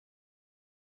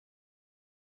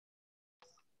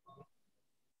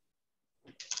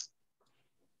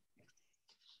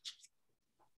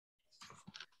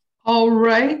All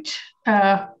right.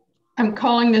 I'm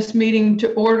calling this meeting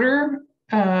to order.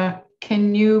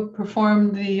 Can you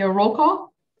perform the roll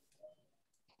call?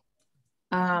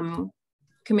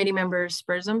 Committee member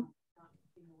Spurzum.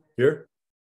 Here.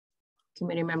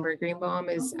 Committee member Greenbaum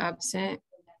is absent,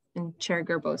 and Chair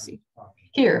Gerbosi.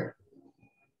 Here.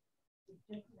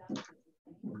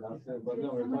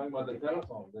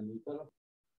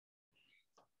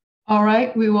 All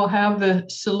right, we will have the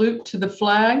salute to the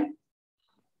flag.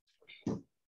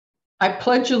 I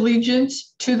pledge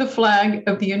allegiance to the flag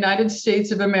of the United States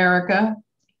of America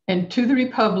and to the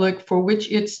republic for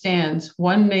which it stands,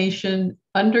 one nation,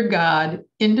 under God,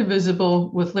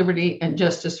 indivisible, with liberty and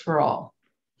justice for all.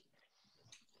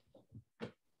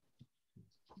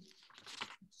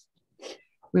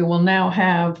 We will now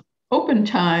have open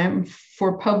time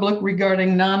for public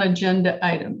regarding non-agenda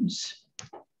items.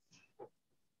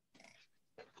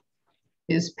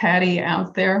 Is Patty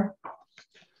out there?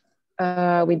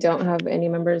 We don't have any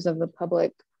members of the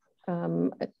public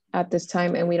at this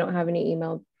time, and we don't have any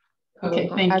email. Okay,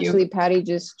 thank you. Actually, Patty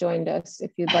just joined us.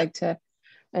 If you'd like to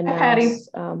announce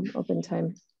open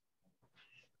time.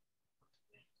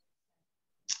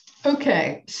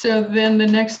 Okay, so then the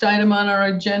next item on our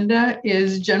agenda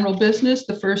is general business.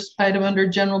 The first item under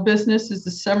general business is the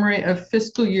summary of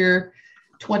fiscal year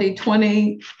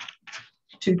 2020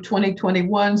 to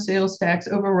 2021 sales tax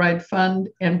override fund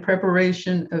and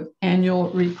preparation of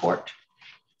annual report.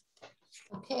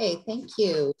 Okay, thank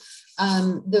you.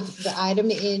 The item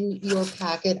in your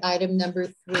packet, item number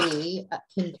 3,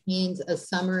 contains a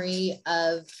summary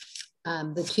of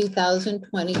the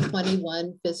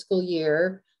 2020-21 fiscal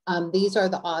year. These are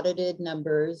the audited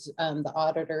numbers. The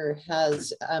auditor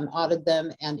has audited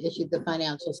them and issued the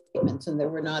financial statements, and there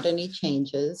were not any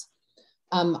changes.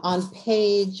 On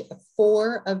page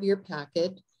 4 of your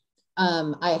packet,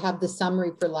 I have the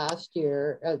summary for last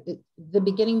year. The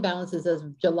beginning balance is as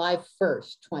of July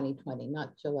 1st, 2020,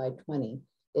 not July 20.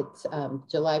 It's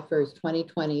July 1st,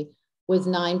 2020 was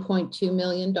 $9.2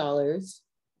 million.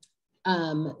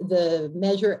 The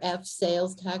Measure F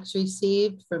sales tax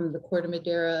received from the Corte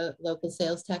Madera local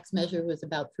sales tax measure was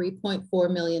about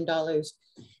 $3.4 million.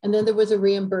 And then there was a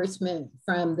reimbursement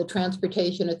from the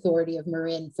Transportation Authority of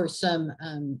Marin for some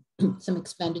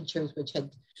expenditures which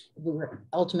were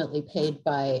ultimately paid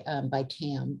by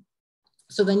TAM.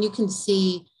 So then you can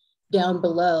see down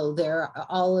below there,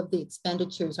 all of the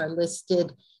expenditures are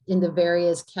listed in the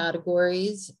various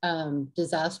categories: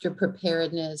 disaster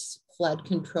preparedness, flood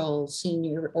control,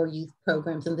 senior or youth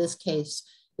programs. In this case,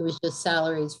 it was just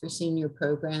salaries for senior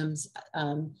programs,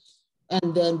 and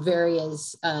then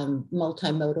various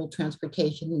multimodal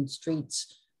transportation and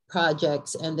streets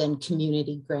projects, and then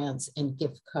community grants and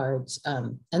gift cards.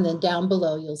 And then down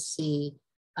below, you'll see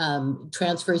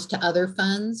transfers to other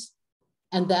funds.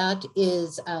 And that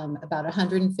is about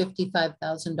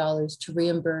 $155,000 to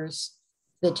reimburse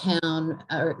the town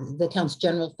or the town's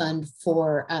general fund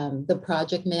for the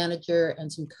project manager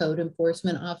and some code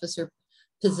enforcement officer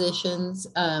positions.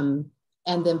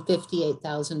 And then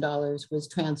 $58,000 was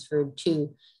transferred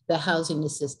to the Housing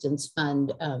Assistance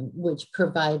Fund, which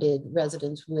provided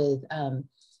residents with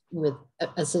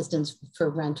assistance for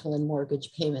rental and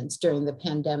mortgage payments during the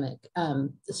pandemic.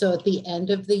 So at the end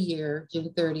of the year,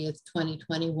 June 30th,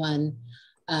 2021,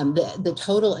 the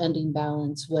total ending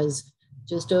balance was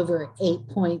just over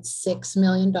 $8.6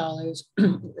 million.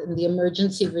 The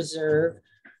emergency reserve,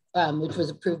 which was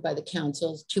approved by the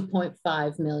council, is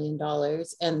 $2.5 million,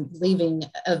 and leaving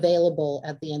available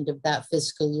at the end of that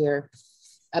fiscal year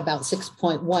about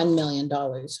 $6.1 million.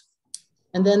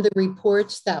 And then the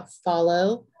reports that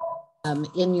follow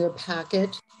in your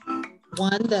packet,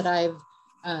 one that I've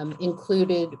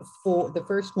included for, the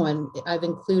first one I've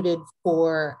included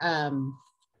for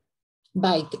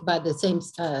by the same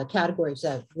categories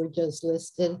that were just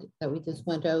listed, that we just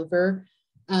went over.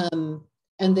 And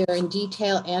they're in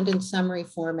detail and in summary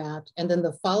format. And then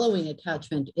the following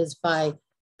attachment is by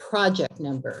project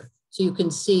number. So you can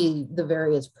see the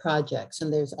various projects.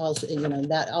 And there's also,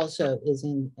 that also is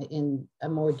in a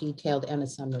more detailed and a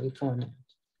summary format.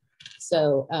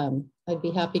 So I'd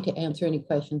be happy to answer any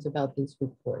questions about these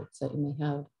reports that you may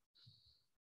have.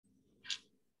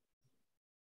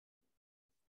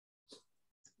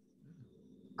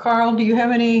 Carl, do you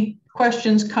have any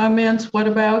questions, comments,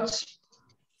 whatabouts?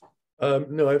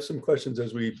 No, I have some questions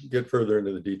as we get further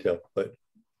into the detail, but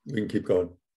we can keep going.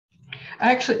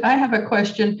 Actually, I have a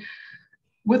question.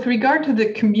 With regard to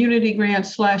the community grant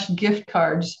 / gift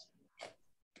cards,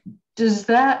 does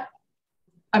that,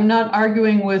 I'm not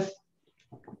arguing with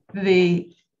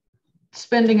the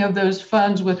spending of those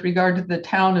funds with regard to the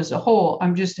town as a whole.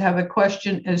 I'm just have a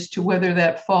question as to whether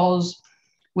that falls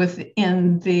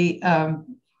within the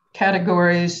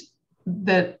categories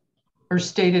that are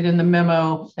stated in the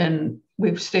memo, and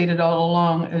we've stated all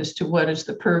along as to what is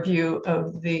the purview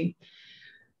of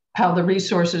how the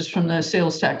resources from the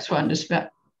sales tax fund is spent.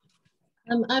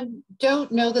 I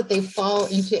don't know that they fall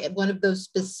into one of those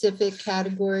specific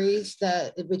categories,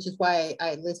 which is why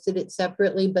I listed it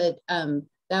separately, but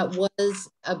that was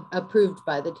approved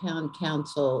by the town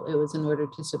council. It was in order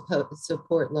to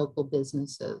support local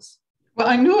businesses. Well,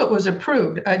 I knew it was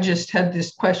approved. I just had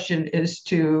this question as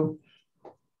to,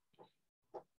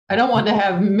 I don't want to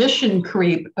have mission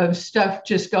creep of stuff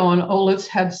just going, oh, let's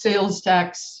have sales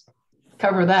tax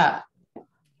cover that.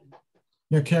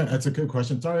 Yeah, Karen, that's a good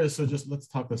question. Sorry, so just let's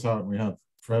talk this out. We have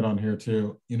Fred on here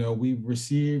too. You know, we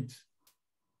received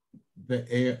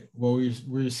we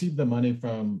received the money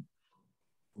from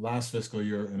last fiscal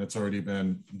year, and it's already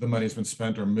been, the money's been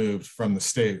spent or moved from the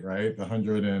state, right? The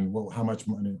 100 and how much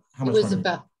money? How much money?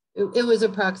 It was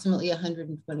approximately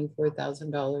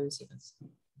 $124,000. Yes.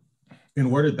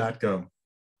 And where did that go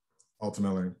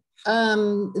ultimately?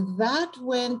 That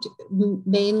went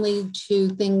mainly to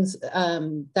things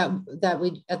that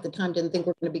we at the time didn't think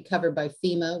were going to be covered by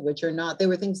FEMA, which are not. They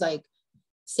were things like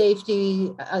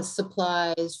safety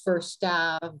supplies for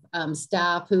staff,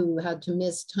 staff who had to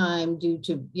miss time due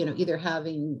to, you know, either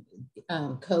having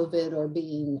COVID or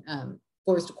being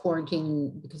forced to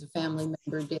quarantine because a family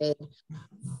member did,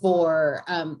 for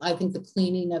I think the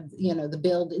cleaning of, you know, the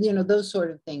building, you know, those sort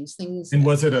of things. And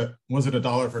was it a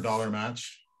dollar for dollar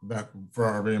match that for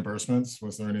our reimbursements?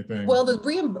 Was there anything? Well,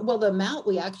 the amount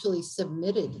we actually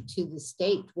submitted to the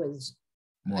state was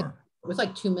more. It was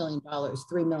like $2 million,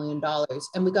 $3 million,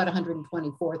 and we got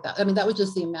 124,000. I mean, that was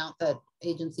just the amount that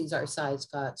agencies our size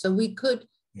got. So we could,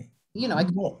 you know, I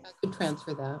could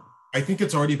transfer that. I think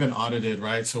it's already been audited,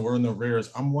 right? So we're in the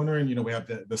rears. I'm wondering, you know, we have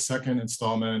the second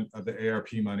installment of the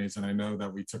ARP monies, and I know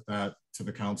that we took that to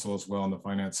the council as well in the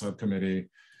finance subcommittee.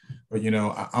 But, you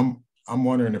know, I'm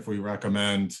wondering if we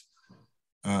recommend,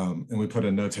 and we put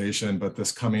a notation, but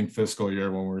this coming fiscal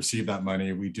year, when we receive that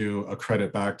money, we do a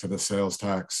credit back to the sales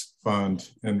tax fund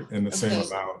in the same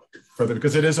amount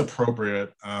because it is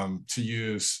appropriate to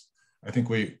use. I think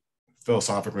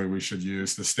philosophically, we should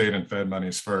use the state and Fed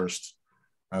monies first,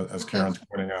 as Karen's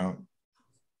pointing out.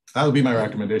 That would be my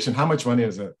recommendation. How much money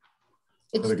is it?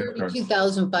 It's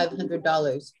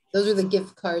 $32,500. Those are the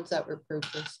gift cards that were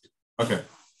purchased. Okay.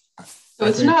 So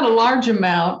it's not a large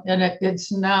amount, and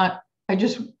it's not, I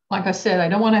just, like I said, I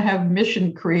don't want to have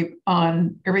mission creep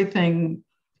on everything.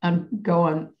 I'm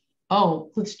going,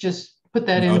 oh, let's just put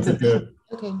that into.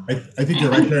 Okay. I think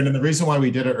you're right, Karen. And the reason why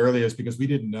we did it early is because we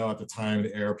didn't know at the time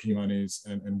the ARP monies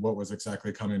and what was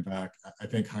exactly coming back. I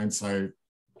think hindsight,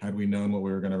 had we known what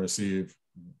we were going to receive,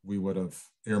 we would have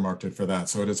earmarked it for that.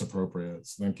 So it is appropriate.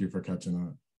 So thank you for catching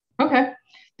that. Okay.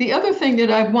 The other thing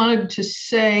that I wanted to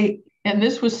say, and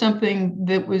this was something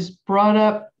that was brought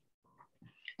up,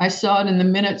 I saw it in the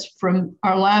minutes from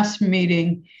our last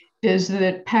meeting, is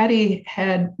that Patty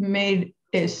had made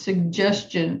a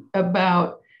suggestion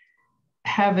about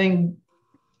having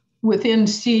within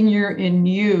senior and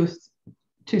youth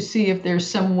to see if there's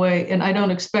some way, and I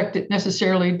don't expect it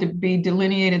necessarily to be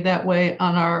delineated that way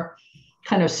on our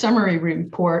kind of summary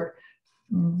report,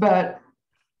 but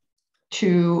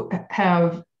to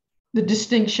have the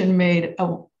distinction made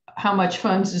of how much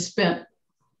funds is spent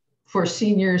for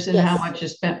seniors and how much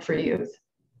is spent for youth.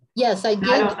 Yes, I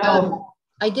did.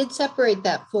 I did separate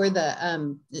that for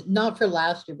the, not for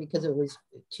last year because it was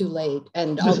too late.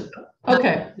 And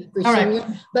okay, all right.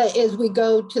 But as we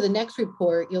go to the next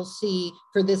report, you'll see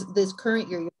for this current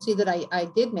year, you'll see that I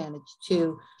did manage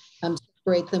to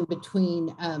separate them between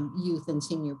youth and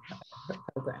senior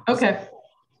programs. Okay.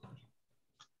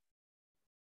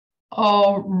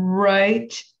 All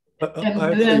right.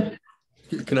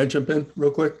 Can I jump in real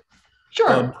quick?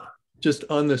 Sure. Just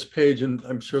on this page, and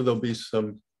I'm sure there'll be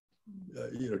some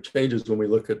changes when we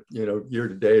look at, year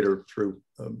to date or through,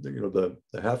 the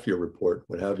half year report,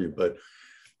 what have you. But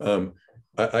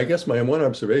I guess my one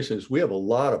observation is we have a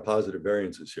lot of positive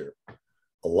variances here,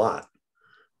 a lot.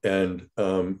 And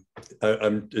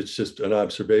it's just an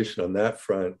observation on that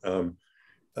front.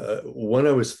 One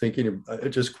I was thinking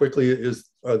just quickly is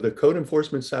the code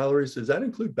enforcement salaries, does that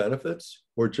include benefits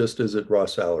or just is it raw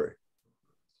salary?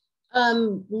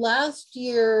 Last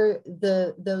year,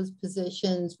 those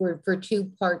positions were for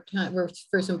some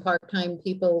part-time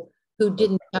people who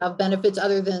didn't have benefits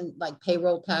other than like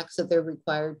payroll tax that they're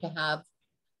required to have.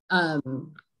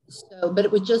 But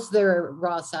it was just their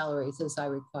raw salaries as I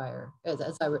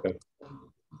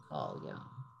recall.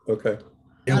 Yeah. Okay.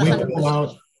 Yeah, we pull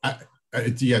out.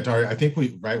 Yeah, Daria, I think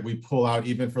we pull out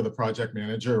even for the project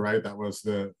manager, right? That was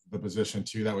the position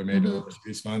too that we made to oversee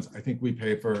these funds. I think we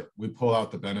pull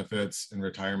out the benefits and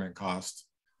retirement cost,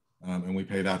 and we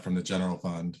pay that from the general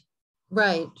fund.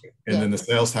 Right. And then the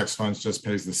sales tax funds just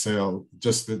pays the sale,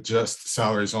 just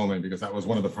salaries only, because that was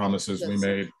one of the promises we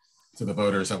made to the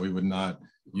voters, that we would not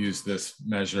use this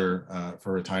measure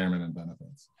for retirement and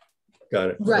benefits.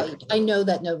 Got it. Right. I know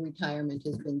that no retirement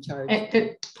has been charged.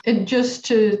 And just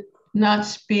to not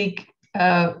speak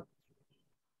CPA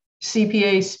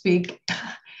speak,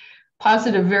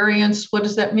 positive variance, what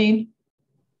does that mean?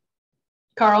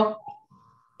 Carl?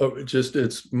 Oh,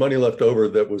 it's money left over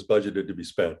that was budgeted to be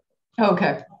spent.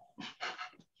 Okay.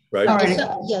 Right. All right.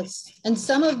 Yes, and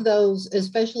some of those,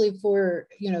 especially for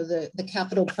the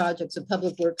capital projects, the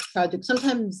public works projects,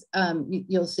 sometimes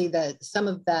you'll see that some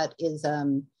of that is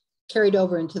carried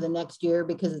over into the next year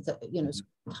because it's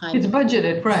time. It's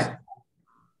budgeted, right?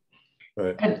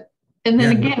 Right. And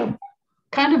then again,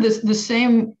 kind of the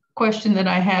same question that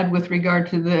I had with regard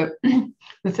to the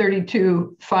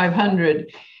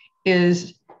 32,500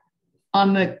 is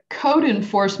on the code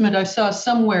enforcement. I saw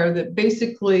somewhere that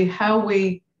basically how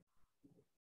we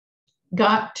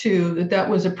got to that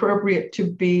was appropriate to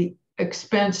be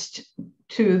expensed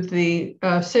to the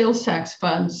sales tax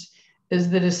funds is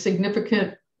that a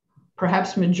significant,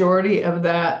 perhaps majority of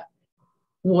that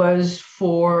was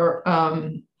for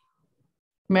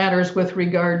matters with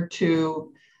regard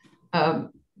to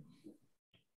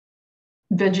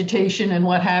vegetation and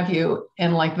what have you,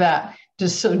 and like that.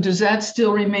 Does that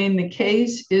still remain the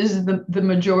case? Is the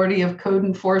majority of code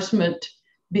enforcement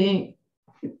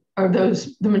are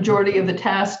those the majority of the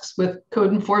tasks with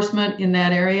code enforcement in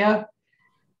that area?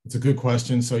 It's a good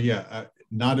question. So yeah,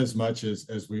 not as much as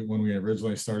when we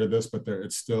originally started this, but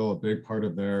it's still a big part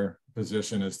of their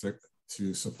position is to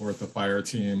support the fire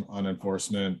team on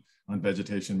enforcement, on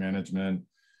vegetation management.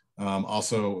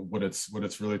 Also, what it's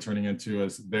really turning into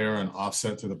is they're an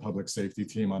offset to the public safety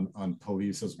team on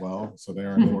police as well. So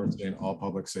they're enforcing all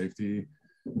public safety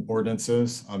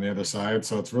ordinances on the other side.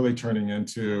 So it's really turning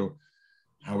into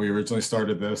how we originally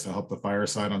started this to help the fire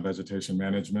side on vegetation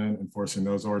management, enforcing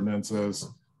those ordinances,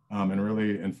 and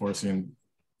really enforcing,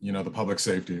 the public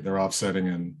safety. They're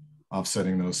offsetting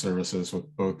those services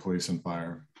with both police and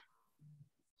fire.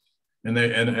 And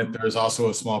there's also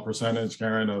a small percentage,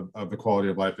 Karen, of the quality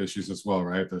of life issues as well,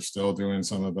 right? They're still doing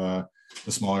some of the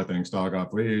smaller things, dog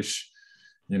off leash,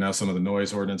 some of the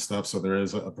noise ordinance stuff. So there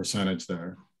is a percentage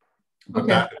there. But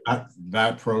okay.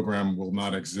 that program will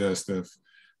not exist if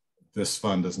this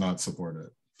fund does not support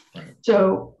it. Right.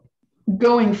 So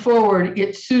going forward,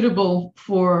 it's suitable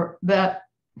for the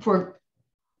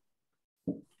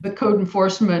code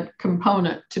enforcement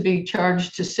component to be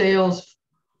charged to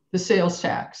the sales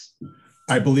tax.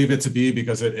 I believe it to be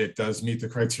because it does meet the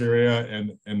criteria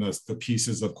and the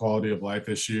pieces of quality of life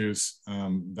issues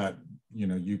that,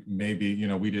 you maybe,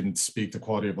 we didn't speak to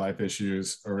quality of life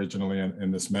issues originally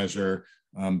in this measure.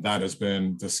 That has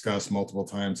been discussed multiple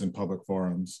times in public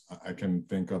forums. I can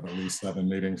think of at least 7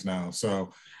 meetings now.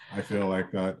 So I feel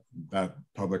like that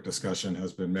public discussion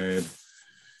has been made.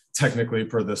 Technically,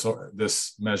 per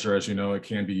this measure, as you know, it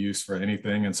can be used for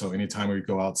anything. And so anytime we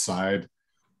go outside,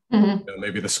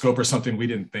 maybe the scope or something we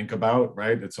didn't think about,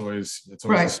 right? It's always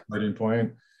right. A starting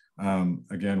point.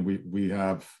 Again, we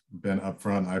have been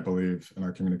upfront, I believe, in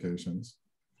our communications.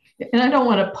 And I don't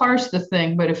want to parse the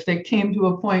thing, but if they came to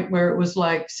a point where it was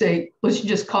like, say, let's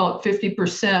just call it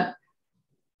 50%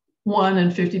 one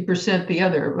and 50% the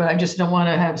other, but I just don't want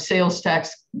to have sales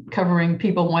tax covering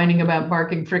people whining about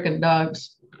barking frickin'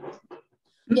 dogs.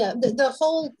 Yeah, the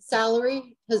whole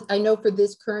salary, I know for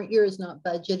this current year is not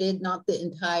budgeted, not the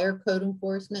entire code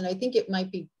enforcement. I think it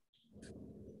might be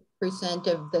 %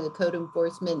 of the code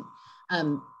enforcement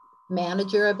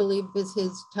manager, I believe is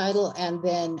his title. And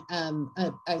then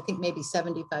I think maybe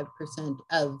 75%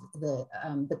 of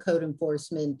the code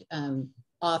enforcement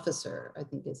officer, I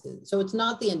think is his. So it's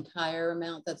not the entire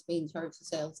amount that's being charged to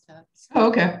sales tax. Oh,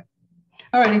 okay.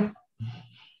 All righty.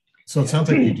 So it sounds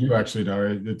like you do actually,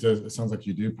 Daria. It sounds like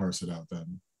you do parse it out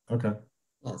then. Okay.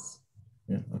 Yes.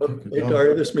 Yeah. Okay, hey,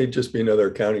 Daria, this may just be another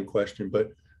accounting question,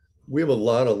 but we have a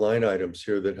lot of line items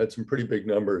here that had some pretty big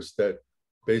numbers that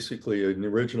basically in the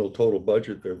original total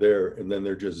budget, they're there and then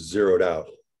they're just zeroed out.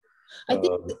 I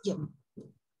think,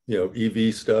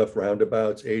 EV stuff,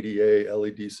 roundabouts, ADA,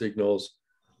 LED signals,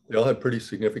 they all had pretty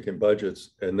significant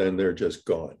budgets and then they're just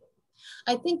gone.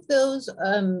 I think those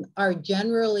are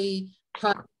generally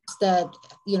projects that,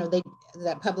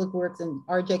 that Public Works, and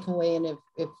RJ can weigh in if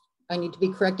I need to be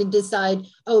corrected, decide,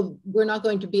 oh, we're not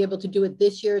going to be able to do it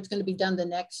this year. It's going to be done the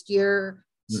next year.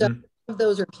 So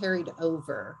those are carried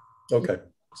over. Okay.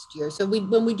 Next year. So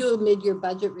when we do a mid-year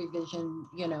budget revision,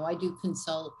 I do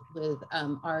consult with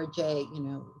RJ,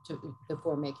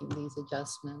 before making these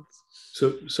adjustments.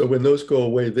 So when those go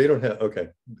away, they don't have, okay,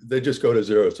 they just go to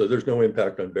zero. So there's no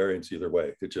impact on variance either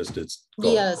way. It's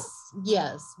gone.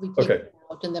 Yes. We take them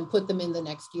out and then put them in the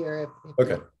next year if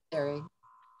necessary.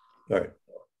 All right.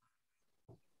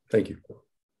 Thank you.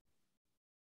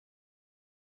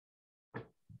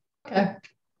 Okay.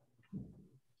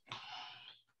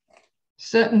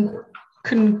 Set and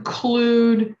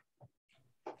conclude.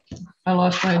 I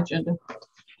lost my agenda.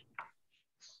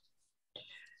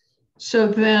 So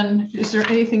then, is there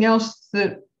anything else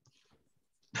that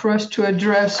for us to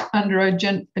address under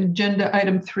agenda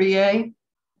item 3A?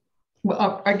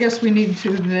 Well, I guess we need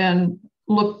to then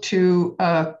look to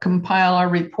compile our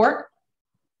report.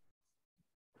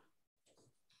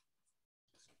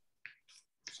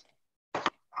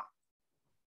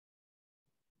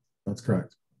 That's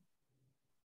correct.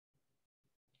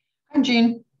 Hi,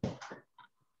 Jean.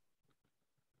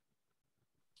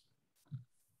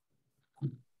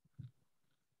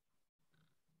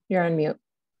 You're on mute.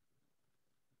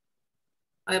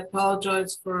 I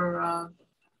apologize for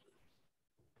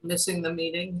missing the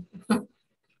meeting.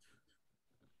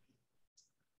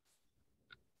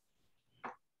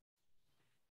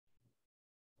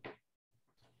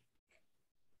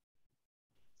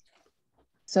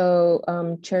 So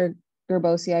Chair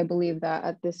Gerbosi, I believe that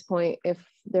at this point, if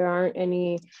there aren't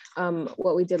any,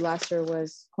 what we did last year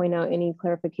was point out any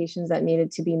clarifications that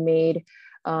needed to be made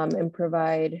and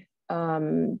provide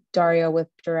Daria with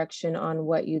direction on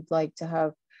what you'd like to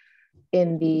have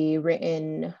in the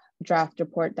written draft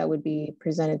report that would be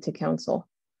presented to council.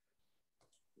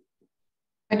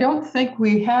 I don't think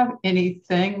we have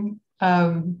anything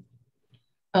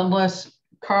unless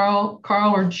Carl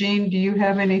or Jean, do you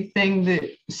have anything that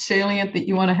salient that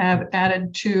you want to have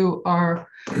added to our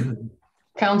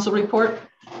council report?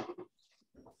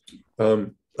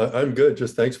 I'm good.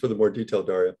 Just thanks for the more detail,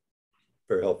 Daria.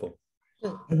 Very helpful.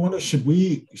 I wonder, should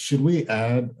we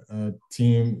add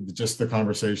team just the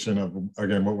conversation of,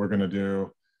 again, what we're going to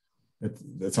do?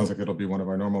 It sounds like it'll be one of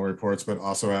our normal reports, but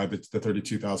also add the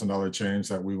 $32,000 change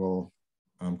that we will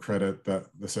credit the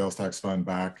sales tax fund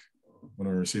back when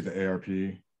we receive the ARP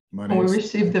money. We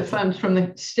receive the funds from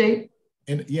the state.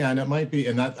 And yeah, and it might be,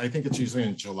 and that I think it's usually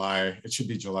in July. It should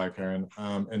be July, Karen.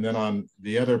 And then on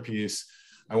the other piece,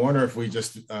 I wonder if we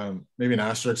just maybe an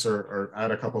asterisk or add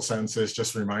a couple sentences,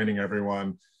 just reminding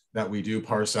everyone that we do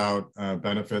parse out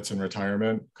benefits and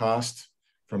retirement cost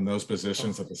from those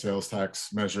positions that the sales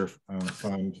tax measure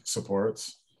fund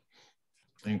supports.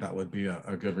 I think that would be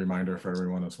a good reminder for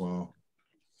everyone as well.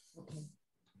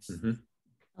 Okay.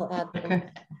 I'll add that. Okay.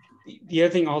 The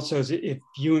other thing also is if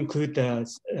you include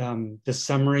the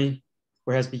summary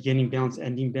where it has beginning balance,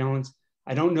 ending balance,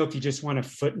 I don't know if you just want to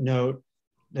footnote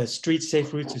the street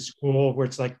safe routes to school where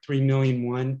it's like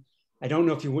 3,000,001. I don't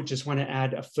know if you would just want to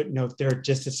add a footnote there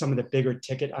just to some of the bigger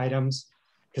ticket items.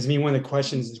 Because I mean, one of the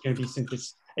questions is going to be since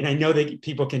it's, and I know that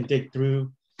people can dig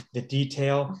through the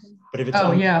detail, but if it's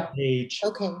on the page,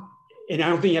 and I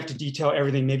don't think you have to detail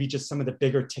everything, maybe just some of the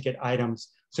bigger ticket items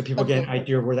so people get an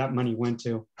idea of where that money went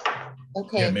to.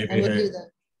 Okay, yeah, maybe, I will do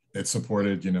that. It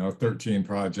supported, 13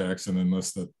 projects and then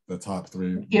list the top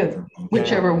 3. Yeah,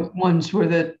 whichever ones were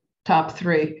the top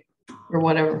 3 or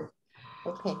whatever.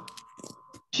 Okay.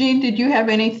 Jean, did you have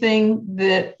anything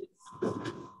that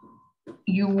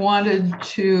you wanted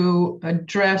to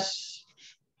address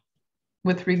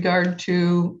with regard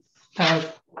to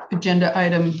agenda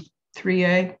item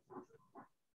 3A?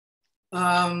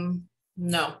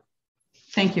 No.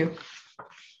 Thank you.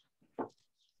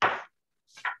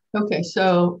 Okay,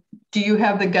 so do you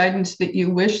have the guidance that you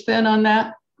wish then on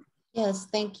that? Yes,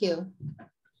 thank you.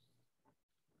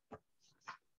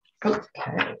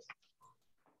 Okay.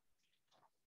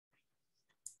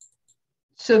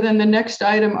 So then the next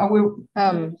item, are we?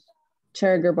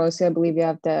 Chair Gerbosi, I believe you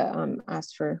have to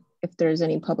ask for if there's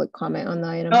any public comment on the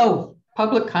item. Oh,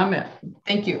 public comment.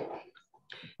 Thank you.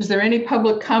 Is there any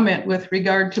public comment with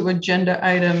regard to agenda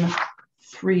item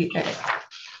 3A?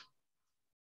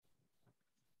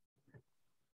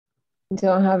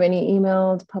 Don't have any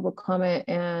emailed public comment,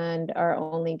 and our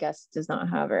only guest does not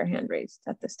have her hand raised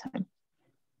at this time.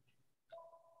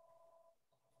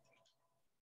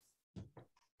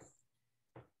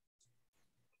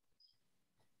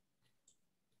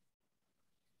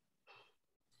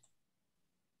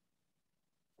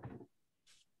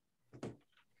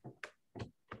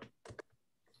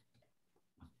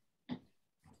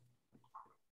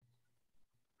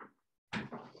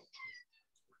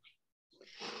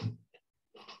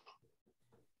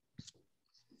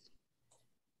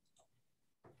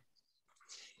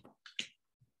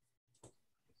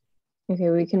 Okay,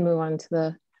 we can move on to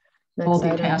the next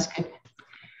item. Multitasking.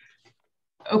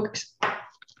 Okay.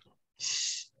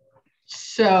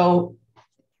 So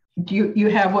do you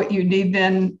have what you need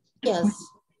then? Yes,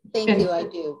 thank you, I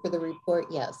do, for the report,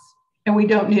 yes. And we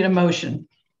don't need a motion?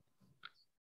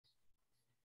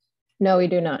 No, we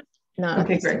do not.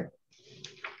 Okay, great.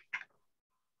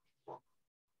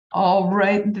 All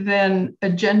right, then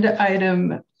agenda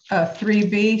item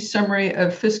 3B, summary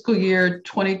of fiscal year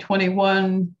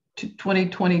 2021 to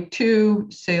 2022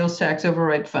 sales tax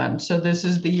override fund. So this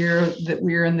is the year that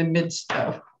we're in the midst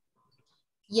of.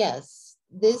 Yes,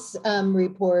 this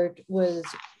report was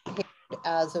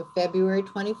as of February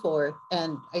 24th,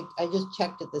 and I just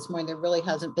checked it this morning. There really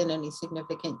hasn't been any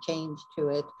significant change to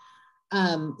it.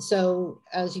 So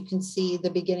as you can see, the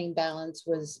beginning balance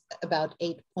was about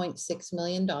 $8.6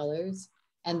 million.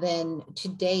 And then to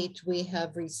date, we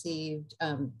have received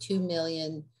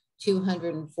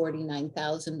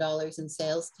 $2,249,000 in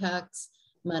sales tax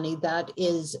money. That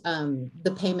is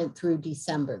the payment through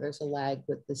December. There's a lag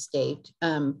with the state.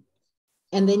 And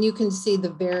then you can see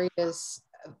the various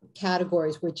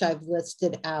categories which I've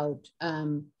listed out.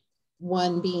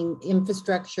 One being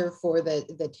infrastructure for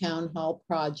the town hall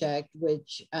project,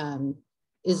 which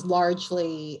is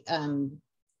largely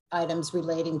items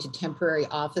relating to temporary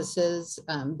offices,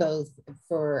 both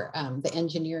for the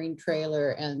engineering trailer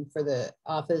and for the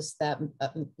office that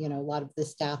a lot of the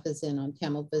staff is in on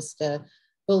Camel Vista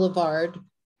Boulevard.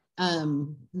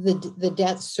 The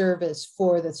debt service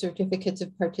for the certificates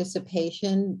of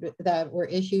participation that were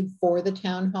issued for the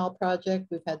town hall project,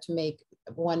 we've had to make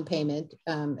one payment,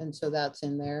 and so that's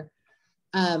in there.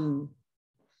 Then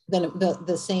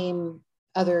the same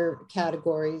other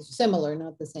categories, similar,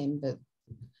 not the same, but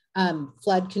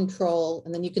flood control.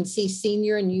 And then you can see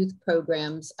senior and youth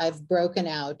programs I've broken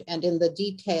out, and in the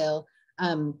detail,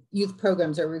 youth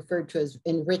programs are referred to as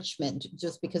enrichment,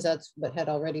 just because that's what had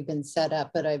already been set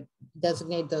up, but I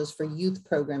designated those for youth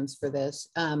programs for this.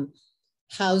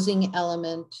 Housing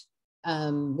element,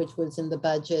 which was in the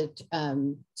budget,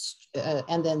 and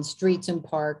then streets and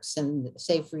parks and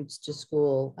safe routes to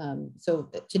school. So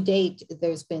to date,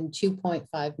 there's been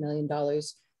 $2.5 million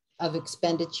of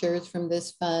expenditures from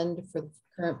this fund for the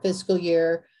current fiscal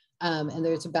year. And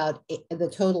there's about, the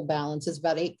total balance is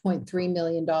about $8.3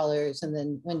 million. And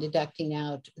then when deducting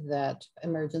out that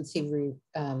emergency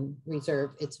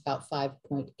reserve, it's about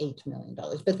 $5.8 million.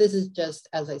 But this is just,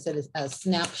 as I said, is a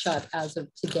snapshot as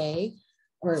of today,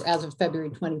 or as of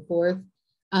February 24th.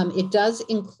 It does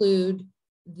include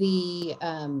the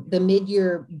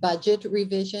mid-year budget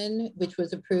revision, which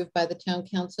was approved by the town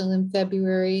council in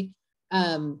February.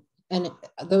 And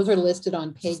those are listed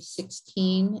on page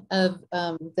 16 of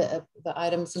the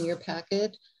items in your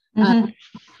packet.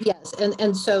 Yes,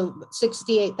 and so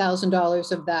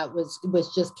 $68,000 of that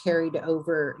was just carried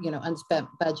over, unspent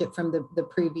budget from the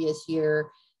previous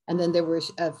year. And then there were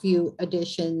a few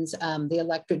additions, the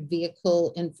electric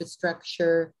vehicle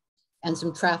infrastructure and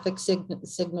some traffic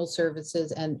signal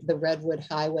services and the Redwood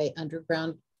Highway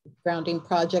grounding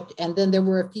project. And then there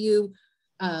were a few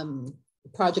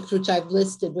projects which I've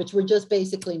listed, which were just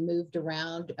basically moved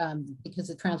around because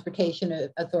the Transportation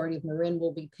Authority of Marin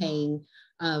will be paying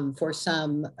for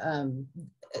some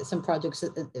projects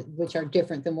which are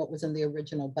different than what was in the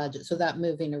original budget. So that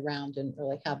moving around didn't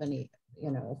really have any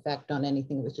effect on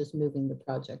anything. It was just moving the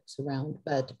projects around.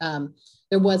 But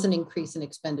there was an increase in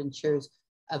expenditures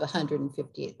of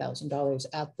 $158,000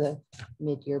 at the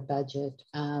mid-year budget.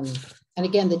 And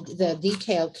again, the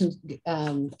detail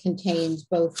contains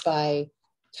both by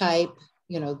type,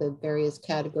 the various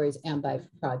categories, and by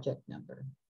project number.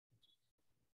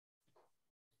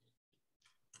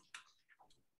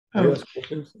 Any other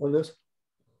questions on this?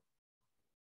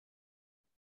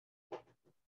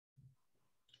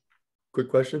 Quick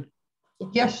question.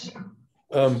 Yes.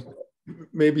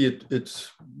 Maybe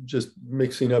it's just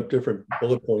mixing up different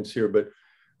bullet points here, but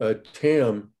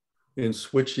TAM, in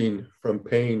switching from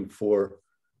paying for,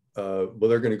 well,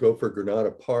 they're going to go for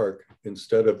Granada Park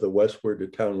instead of the Westward to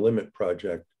Town Limit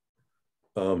project.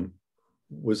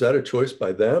 Was that a choice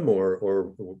by them,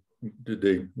 or did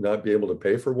they not be able to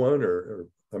pay for one? Or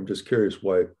I'm just curious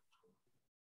why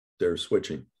they're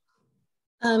switching.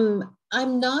 I'm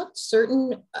not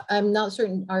certain.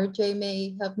 RJ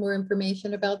may have more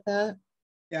information about that.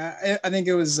 Yeah, I think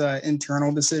it was an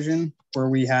internal decision where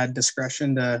we had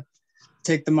discretion to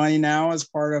take the money now as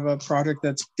part of a project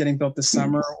that's getting built this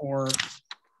summer, or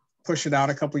push it out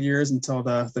a couple of years until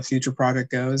the future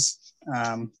project goes.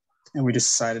 And we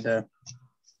just decided to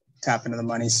tap into the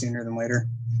money sooner than later.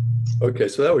 Okay,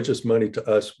 so that was just money to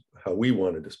us, how we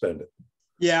wanted to spend it.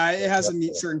 Yeah, it has to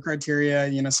meet certain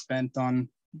criteria, spent on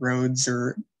roads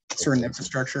or certain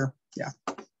infrastructure. Yeah.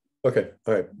 Okay,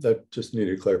 all right, that just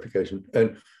needed clarification.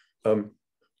 And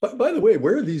by the way,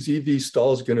 where are these EV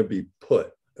stalls going to be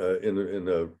put? In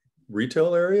the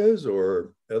retail areas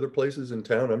or other places in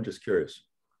town? I'm just curious.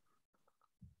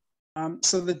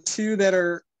 So the two that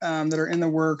are in the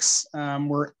works,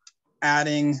 we're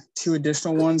adding 2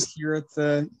 additional ones here at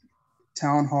the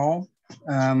town hall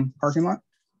parking lot.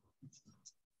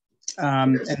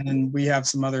 And then we have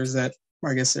some others that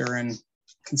I guess they're in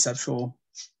conceptual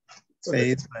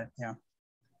phase, but yeah.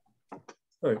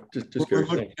 All right, just we're curious.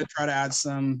 looking to try to add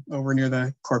some over near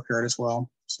the courtyard as well.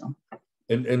 So.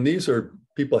 And these are,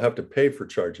 people have to pay for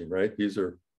charging, right? These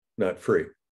are not free.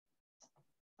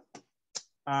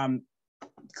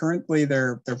 Currently,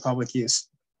 they're public use,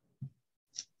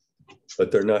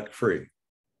 but they're not free.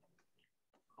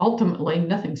 Ultimately,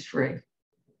 nothing's free.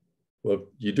 Well,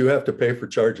 you do have to pay for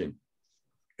charging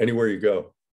anywhere you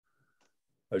go.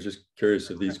 I was just curious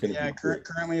if these going to be free.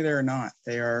 Currently, they're not.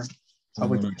 They are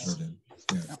public use.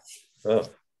 Yeah. Oh,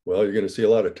 well, you're going to see a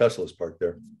lot of Teslas parked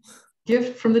there.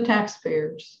 Gift from the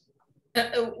taxpayers.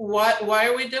 Why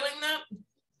are we doing that?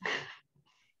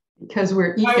 Because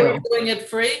we're eco. Why are we doing it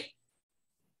free?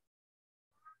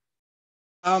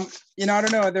 You know, I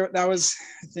don't know. That was,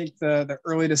 I think, the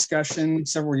early discussion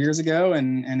several years ago,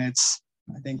 and it's,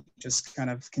 I think, just kind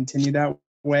of continued that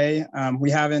way. We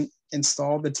haven't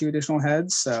installed the 2 additional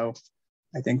heads, so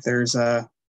I think there's a,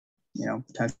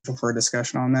 potential for a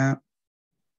discussion on that.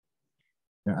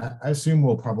 Yeah, I assume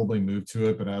we'll probably move to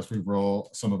it, but as we roll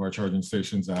some of our charging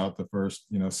stations out, the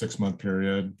first 6-month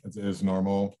period is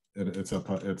normal. It's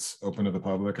open to the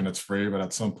public and it's free. But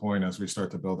at some point, as we start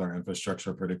to build our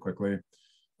infrastructure pretty quickly,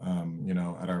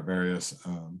 at our various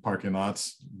parking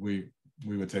lots, we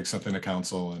would take something to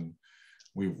council and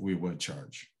we would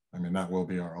charge. I mean, that will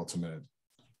be our ultimate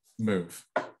move.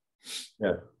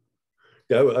 Yeah,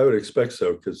 I would expect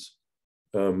so, because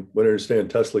what I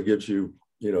understand, Tesla gives you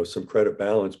some credit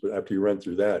balance, but after you run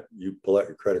through that, you pull out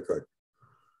your credit card.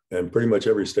 And pretty much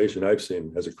every station I've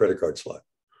seen has a credit card slot.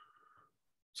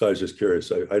 So I was just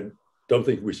curious. I don't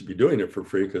think we should be doing it for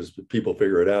free, because if people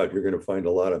figure it out, you're going to find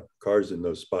a lot of cars in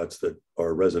those spots that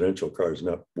are residential cars,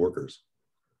 not workers.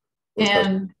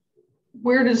 And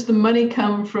where does the money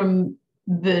come from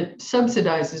that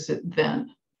subsidizes it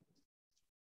then?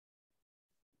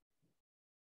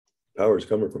 Power is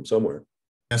coming from somewhere.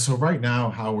 Yeah, so right now,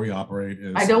 how we operate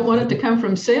is... I don't want it to come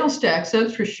from sales tax,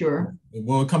 that's for sure. It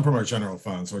will come from our general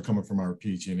fund, so it's coming from our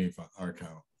PG&E our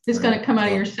account. It's going to come out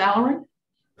of your salary?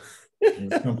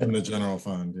 It's come from the general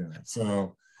fund, yeah.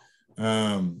 So,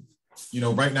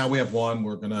 right now we have one.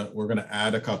 We're gonna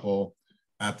add a couple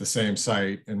at the same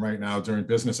site, and right now during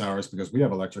business hours, because we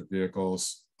have electric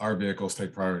vehicles, our vehicles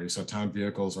take priority. So town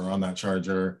vehicles are on that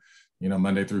charger,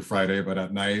 Monday through Friday, but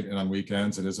at night and on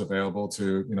weekends, it is available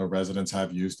to, residents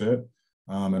have used it.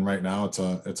 And right now it's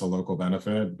a local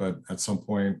benefit, but at some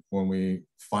point when we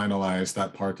finalize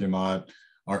that parking lot,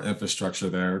 our infrastructure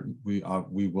there, we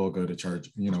will go to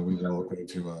charge, we will go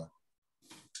to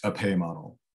a pay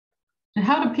model. And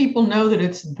how do people know that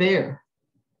it's there?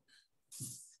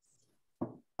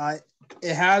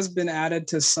 It has been added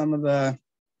to some of the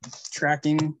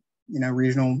tracking,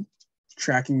 regional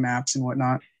tracking maps and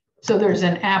whatnot. So there's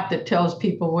an app that tells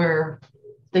people where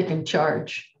they can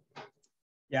charge.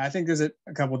 Yeah, I think there's a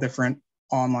couple different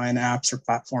online apps or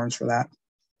platforms for that.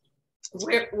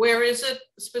 Where is it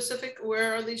specific?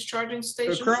 Where are these charging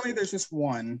stations? So currently there's just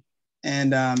one,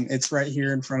 and it's right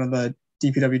here in front of the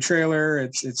DPW trailer.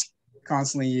 It's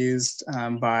constantly used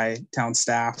by town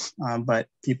staff, but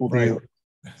people do.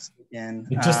 And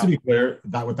just to be clear,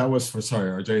 that was for,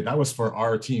 sorry, RJ, that was for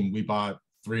our team. We bought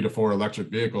 3 to 4 electric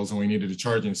vehicles and we needed a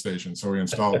charging station. So we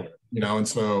installed it, and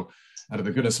so out of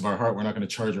the goodness of our heart, we're not going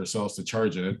to charge ourselves to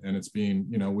charge it. And it's being,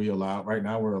 right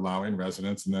now we're allowing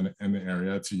residents and then in the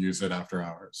area to use it after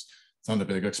hours. It's not a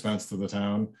big expense to the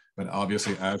town, but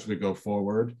obviously as we go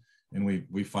forward and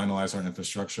we finalize our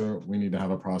infrastructure, we need to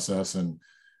have a process and,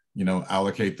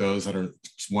 allocate those that are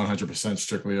 100%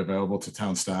 strictly available to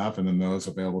town staff, and then those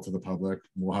available to the public.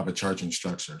 We'll have a charging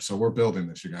structure. So we're building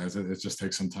this, you guys. It just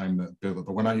takes some time to build it,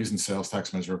 but we're not using sales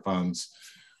tax measure funds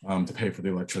to pay for the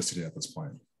electricity at this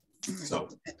point. So,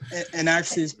 and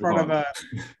actually, as part of a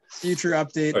future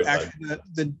update, actually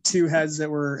the 2 heads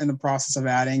that we're in the process of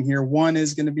adding here, one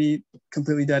is going to be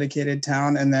completely dedicated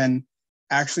town, and then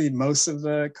actually most of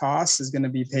the cost is going to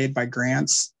be paid by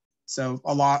grants. So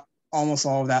almost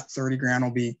all of that 30 grand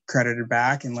will be credited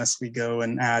back unless we go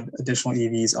and add additional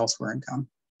EVs elsewhere in town.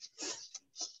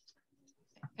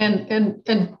 And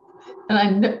I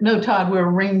know, Todd, we're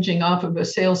ranging off of a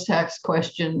sales tax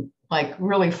question like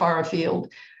really far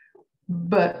afield.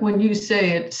 But when you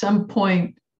say at some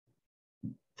point,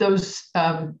 those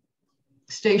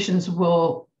stations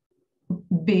won't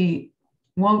be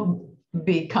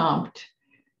comped,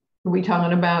 are we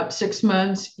talking about 6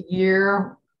 months,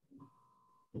 year?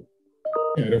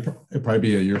 Yeah, it'd probably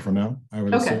be a year from now. I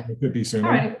would assume it could be sooner.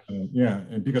 All right. Yeah,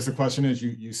 and because the question is,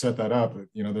 you set that up.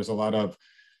 You know, there's a lot of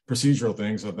procedural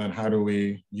things of then how do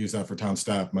we use that for town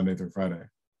staff Monday through Friday?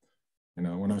 You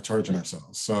know, we're not charging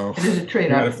ourselves, so It is a we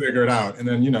trade-off. got to figure it out. And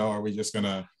then, you know, are we just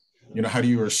gonna, you know, how do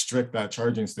you restrict that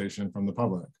charging station from the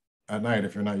public at night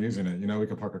if you're not using it? You know, we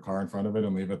could park a car in front of it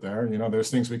and leave it there. You know,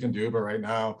 there's things we can do, but right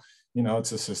now, you know,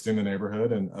 it's assisting the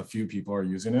neighborhood, and a few people are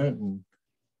using it, and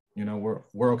you know,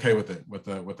 we're okay with it, with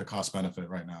the cost benefit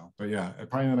right now. But yeah,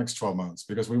 probably in the next 12 months,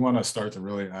 because we want to start to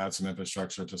really add some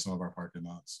infrastructure to some of our parking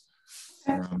lots.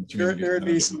 There would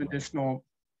be some additional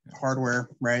hardware,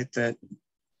 right? That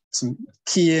some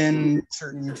key in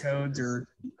certain codes or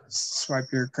swipe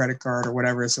your credit card or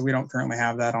whatever. So we don't currently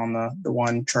have that on the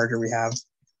one charger we have.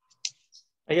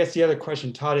 I guess the other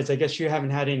question, Todd, is I guess you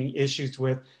haven't had any issues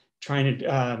with trying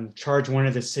to charge one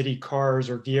of the city cars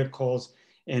or vehicles,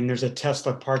 and there's a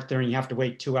Tesla parked there and you have to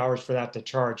wait 2 hours for that to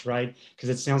charge, right? Because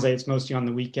it sounds like it's mostly on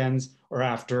the weekends or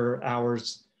after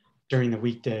hours during the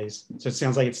weekdays. So it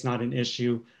sounds like it's not an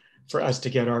issue for us to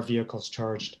get our vehicles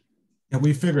charged. Yeah,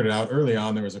 we figured it out early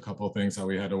on. There was a couple of things that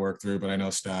we had to work through, but I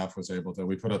know staff was able to,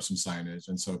 we put up some signage,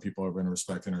 and so people have been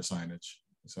respecting our signage.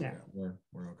 So yeah, we're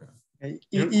okay.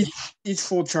 Each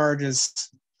full charge is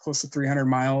close to 300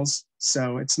 miles.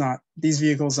 So it's not, these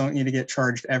vehicles don't need to get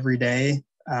charged every day.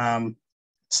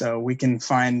 So we can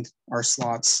find our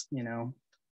slots, you know,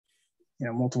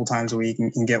 multiple times a week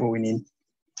and get what we need.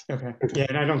 Okay. Yeah,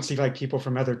 and I don't see like people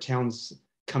from other towns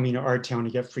coming to our town to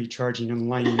get free charging and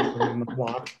lining up around the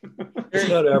block. It's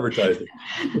not advertising.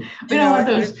 We don't want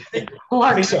those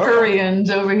Larkspurians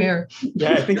over here.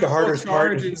 Yeah, I think the hardest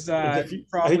part is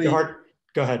probably go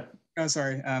ahead. Oh,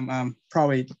 sorry.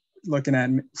 Probably looking at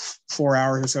 4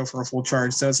 hours or so for a full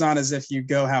charge. So it's not as if you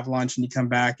go have lunch and you come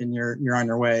back and you're on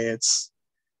your way.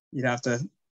 You'd have to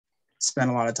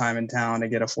spend a lot of time in town to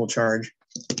get a full charge.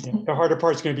 Yeah, the harder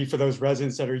part is going to be for those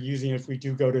residents that are using it if we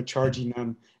do go to charging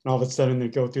them, and all of a sudden they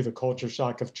go through the culture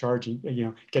shock of charging, you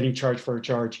know, getting charged for a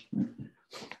charge.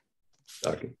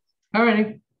 Okay. All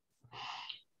righty.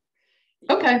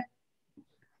 Okay.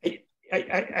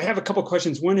 I have a couple of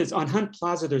questions. One is on Hunt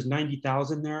Plaza, there's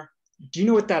 90,000 there. Do you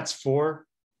know what that's for?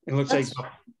 It looks like.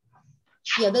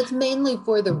 Yeah, that's mainly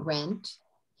for the rent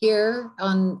here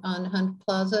on Hunt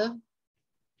Plaza.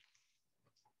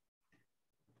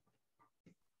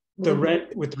 The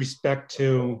rent with respect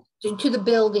to the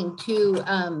building, to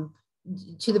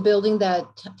the building that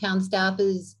town staff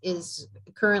is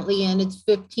currently in. It's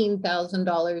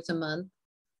 $15,000 a month,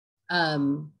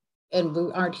 and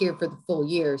we aren't here for the full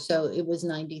year, so it was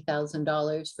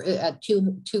 $90,000 at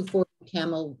 240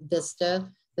 Camel Vista.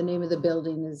 The name of the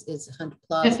building is Hunt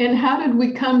Plaza. And how did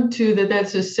we come to that?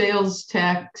 That's a sales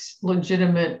tax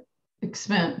legitimate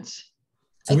expense.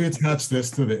 So we attached this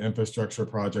to the infrastructure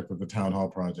project with the town hall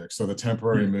project. So the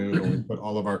temporary move, we put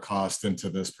all of our costs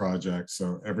into this project.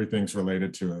 So everything's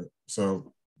related to it.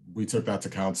 So we took that to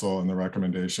council, and the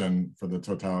recommendation for the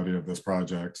totality of this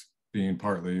project being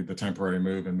partly the temporary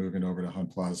move and moving over to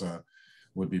Hunt Plaza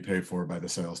would be paid for by the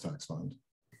sales tax fund.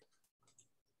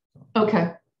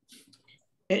 Okay.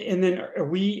 And then are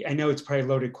we, I know it's probably a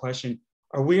loaded question,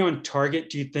 are we on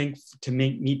target, do you think, to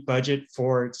meet budget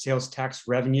for sales tax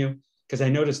revenue? Because I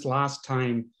noticed last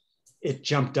time it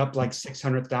jumped up like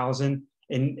 600,000.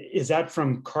 And is that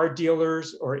from car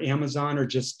dealers or Amazon or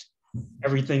just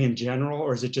everything in general,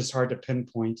 or is it just hard to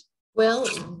pinpoint? Well,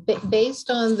 based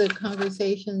on the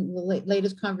conversation, the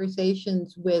latest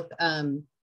conversations with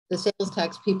the sales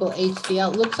tax people,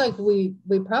 HDL, looks like we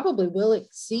probably will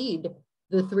exceed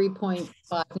the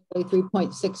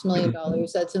 $3.6 million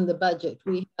that's in the budget.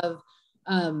 We have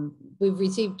we've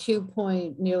received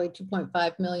nearly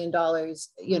 $2.5 million,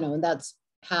 you know, and that's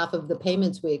half of the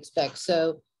payments we expect.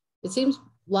 So it seems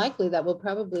likely that we'll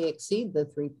probably exceed the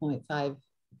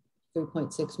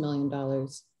 $3.6 million.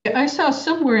 I saw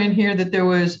somewhere in here that there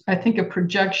was, I think, a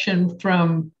projection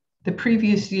from the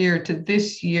previous year to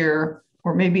this year,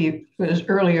 or maybe it was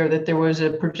earlier, that there was a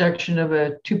projection of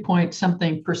a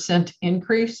 2-point-something%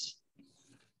 increase.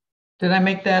 Did I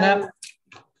make that up?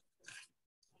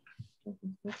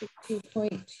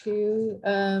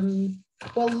 2.2.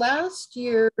 Well, last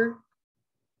year,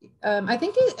 I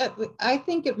think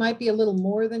it might be a little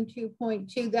more than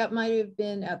 2.2. That might have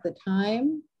been at the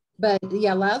time. But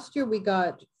yeah, last year we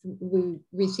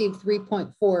received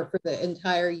 3.4 for the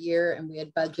entire year, and we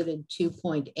had budgeted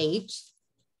 2.8.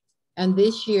 And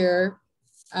this year,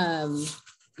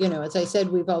 you know, as I said,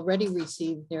 we've already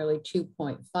received nearly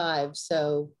 2.5.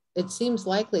 So it seems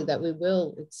likely that we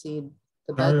will exceed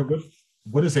the budget. Daria,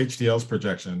 what is HDL's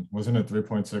projection? Wasn't it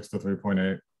 3.6 to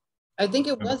 3.8? I think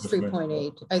it was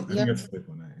 3.8. I think it's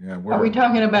 3.8. Yeah. Are we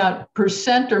talking about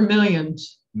percent or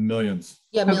millions? Millions?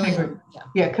 Yeah, million. Okay. Yeah.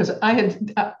 Yeah, because I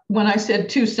had, when I said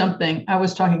two something, I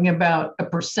was talking about a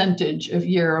percentage of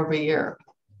year over year.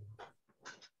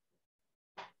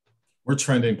 We're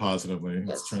trending positively.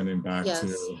 Yes. It's trending back Yes.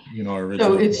 to, you know, our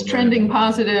original. So it's trending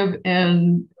positive,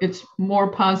 and it's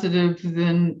more positive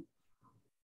than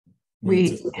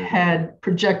we had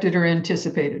projected or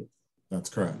anticipated. That's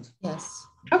correct. Yes.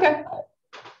 Okay.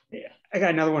 I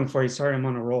got another one for you. Sorry, I'm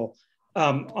on a roll.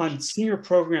 On senior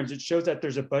programs, it shows that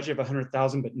there's a budget of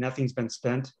 100,000, but nothing's been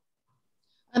spent.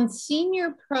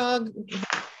 Senior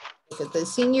the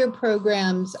senior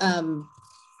programs.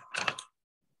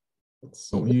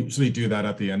 So we usually do that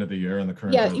at the end of the year in the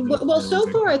current. Yeah, budget, well, so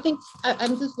far, I think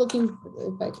I'm just looking.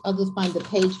 I'll just find the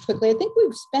page quickly. I think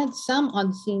we've spent some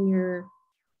on senior.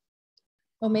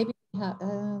 Well, maybe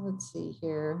let's see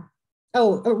here.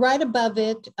 Oh, right above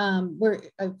it, where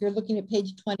if you're looking at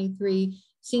page 23,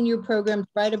 senior programs,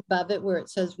 right above it where it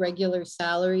says regular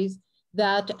salaries,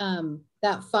 that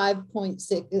that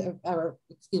 5.6 or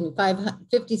excuse me,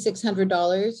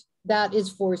 $5,600, that is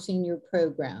for senior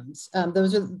programs.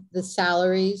 Those are the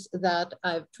salaries that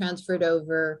I've transferred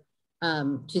over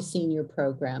to senior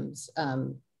programs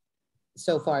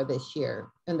so far this year.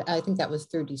 And I think that was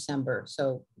through December.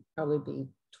 So probably be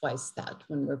twice that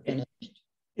when we're finished.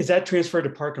 Is that transferred to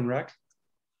Park and Rec?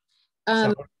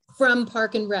 From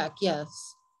Park and Rec, yes.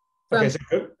 From, okay,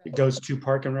 so it goes to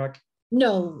Park and Rec?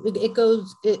 No, it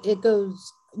goes,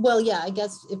 well, yeah, I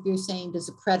guess if you're saying does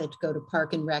a credit go to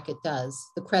Park and Rec, it does.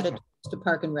 The credit goes to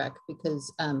Park and Rec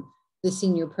because the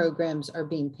senior programs are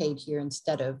being paid here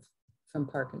instead of from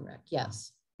Park and Rec,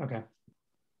 yes. Okay.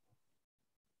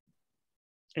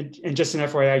 And just an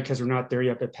FYI, because we're not there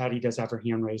yet, but Patty does have her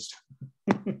hand raised.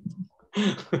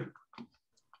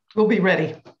 We'll be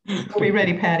ready. We'll be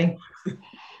ready, Patty.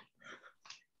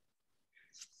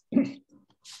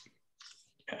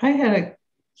 I had a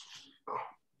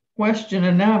question,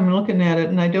 and now I'm looking at it,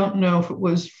 and I don't know if it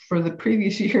was for the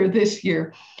previous year or this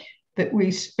year, that we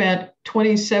spent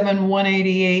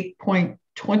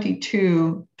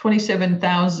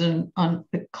 27,188.22, on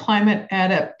the climate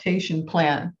adaptation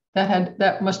plan.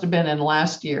 That must have been in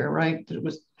last year, right? It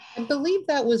was. I believe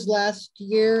that was last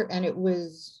year, and it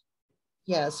was,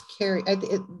 yes, carried.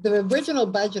 The original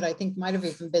budget, I think, might have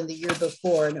even been the year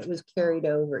before, and it was carried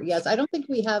over. Yes, I don't think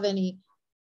we have any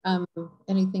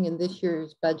anything in this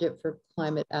year's budget for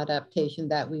climate adaptation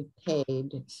that we've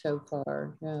paid so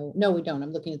far. No, we don't.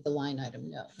 I'm looking at the line item.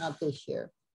 No, not this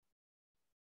year.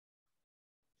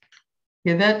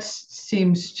 Yeah, that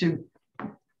seems to.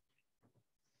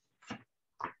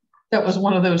 That was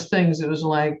one of those things. It was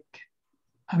like,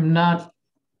 I'm not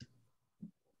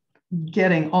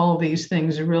getting all of these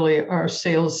things really are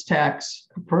sales tax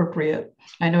appropriate.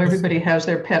 I know everybody has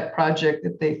their pet project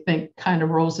that they think kind of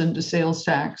rolls into sales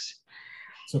tax.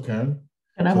 It's okay.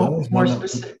 And I want more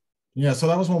specific. Yeah, so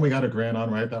that was when we got a grant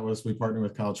on, right? That was, we partnered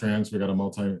with Caltrans. We got a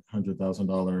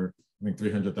multi-$100,000, I think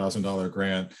 $300,000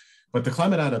 grant. But the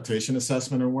climate adaptation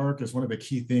assessment and work is one of the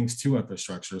key things to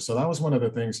infrastructure. So that was one of the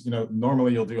things, you know,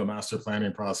 normally you'll do a master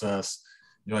planning process,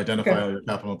 you identify all your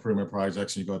capital improvement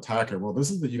projects and you go attack it. Well,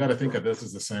 this is you got to think of this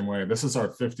as the same way. This is our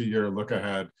 50-year look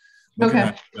ahead, looking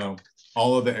at, you know,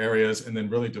 all of the areas and then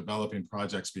really developing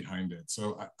projects behind it.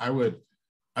 So I would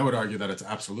argue that it's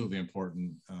absolutely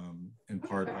important in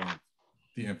part of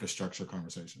the infrastructure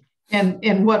conversation.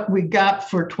 And what we got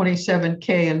for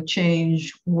 27K and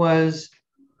change was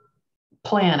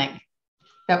planning.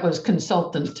 That was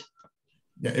consultant.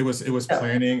 Yeah, it was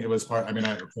planning. It was part, I mean,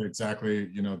 exactly,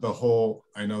 you know,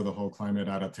 I know the whole climate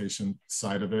adaptation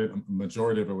side of it, a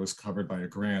majority of it was covered by a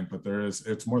grant, but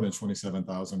it's more than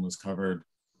 27,000 was covered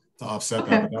to offset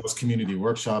that. But that was community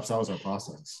workshops. That was our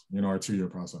process, you know, our 2-year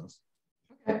process.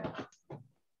 Okay.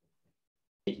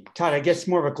 Todd, I guess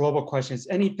more of a global question. Is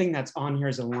anything that's on here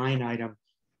as a line item,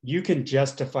 you can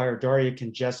justify, or Daria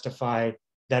can justify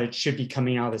that it should be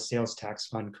coming out of the sales tax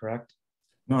fund, correct?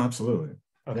 No, absolutely.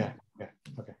 Okay. Yeah.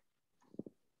 Okay.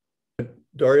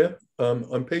 Daria,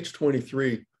 on page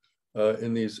 23,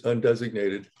 in these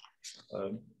undesignated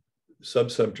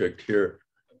subsubject here,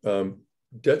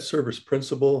 debt service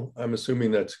principal, I'm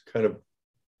assuming that's kind of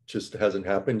just hasn't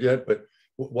happened yet, but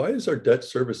why is our debt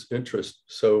service interest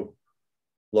so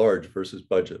large versus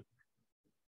budget?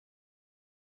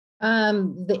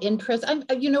 The interest,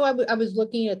 I was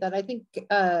looking at that. I think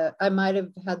I might have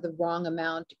had the wrong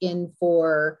amount in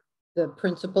for the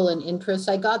principal and interest.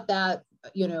 I got that,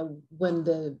 when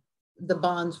the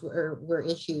bonds were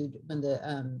issued,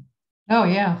 when Oh,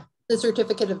 yeah. the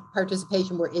certificate of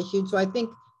participation were issued. So I think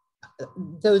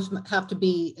those have to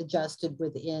be adjusted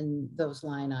within those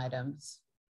line items.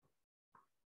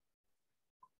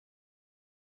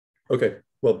 Okay,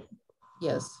 well,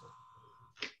 Yes.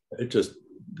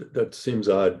 That seems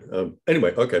odd.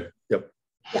 Anyway, okay, yep.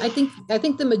 Yeah, I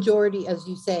think the majority, as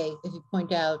you say, as you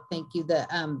point out, thank you,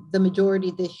 the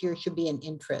majority this year should be in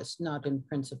interest, not in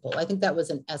principal. I think that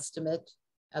was an estimate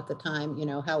at the time,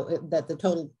 that the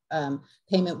total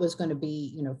payment was going to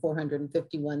be,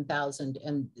 451,000,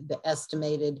 and the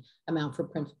estimated amount for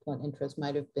principal and interest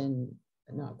might have been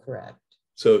not correct.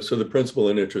 So the principal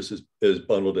and interest is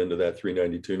bundled into that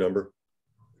 392 number?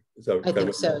 Is that I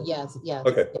think so, yes, yes.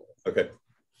 Okay.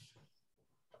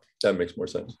 That makes more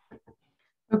sense.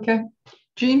 Okay.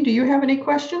 Jean, do you have any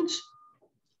questions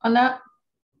on that?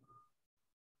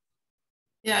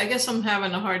 Yeah, I guess I'm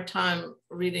having a hard time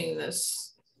reading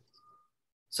this.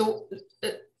 So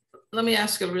let me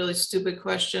ask a really stupid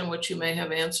question, which you may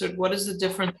have answered. What is the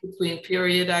difference between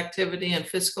period activity and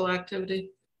fiscal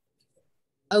activity?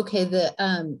 Okay,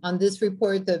 on this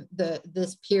report,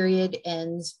 this period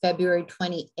ends February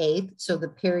 28th. So the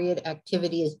period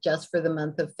activity is just for the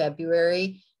month of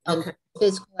February. And okay.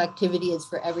 Fiscal activity is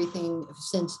for everything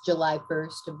since July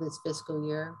 1st of this fiscal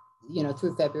year,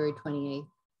 through February 28th.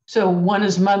 So one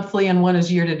is monthly and one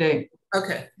is year to date.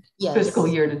 Okay. Yes. Fiscal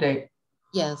year to date.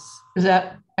 Yes. Is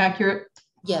that accurate?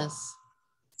 Yes.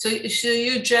 So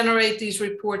you generate these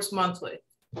reports monthly?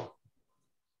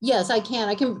 Yes, I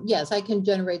can. Yes, I can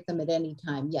generate them at any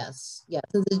time. Yes. Yes.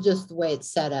 This is just the way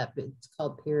it's set up. It's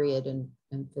called period and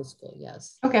fiscal.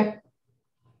 Yes. Okay.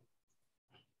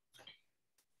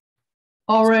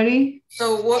 Alrighty.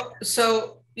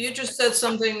 So you just said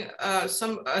something, I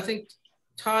think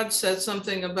Todd said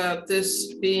something about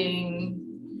this being,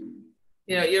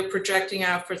 you're projecting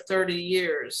out for 30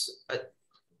 years. I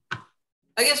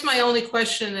guess my only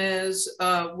question is,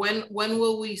 when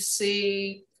will we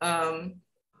see,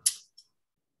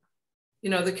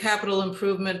 the capital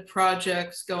improvement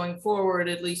projects going forward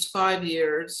at least 5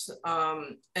 years,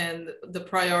 and the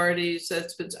priorities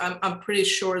I'm pretty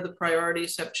sure the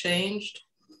priorities have changed.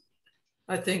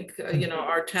 I think,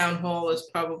 our town hall is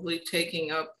probably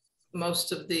taking up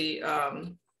most of the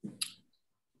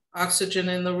oxygen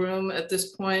in the room at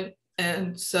this point.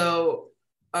 And so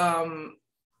I'm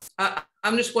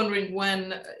just wondering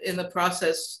when in the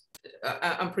process,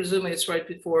 I'm presuming it's right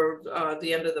before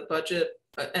the end of the budget,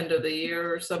 end of the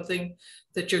year or something,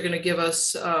 that you're going to give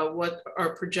us what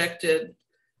our projected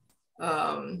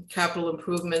capital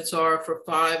improvements are for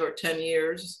 5 or 10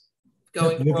 years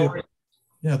going forward.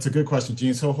 Yeah, it's a good question,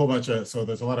 Jean. So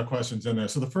there's a lot of questions in there.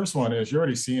 So the first one is, you're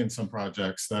already seeing some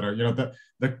projects that are,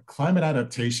 the climate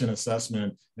adaptation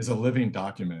assessment is a living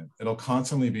document. It'll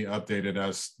constantly be updated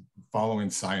as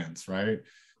following science, right?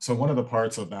 So one of the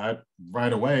parts of that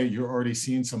right away, you're already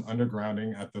seeing some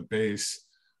undergrounding at the base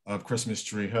of Christmas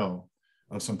Tree Hill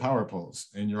of some power poles.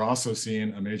 And you're also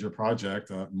seeing a major project,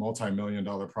 a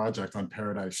multi-million-dollar project on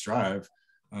Paradise Drive,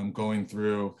 going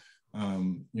through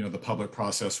the public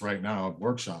process right now of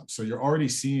workshops. So you're already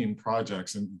seeing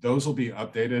projects, and those will be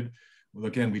updated. Well,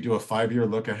 again, we do a 5-year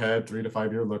look ahead, 3 to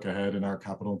 5 year look ahead in our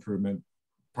capital improvement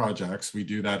projects. We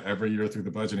do that every year through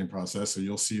the budgeting process. So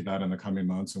you'll see that in the coming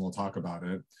months, and we'll talk about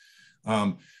it.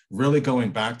 Really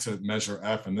going back to Measure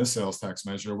F and this sales tax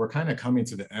measure, we're kind of coming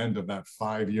to the end of that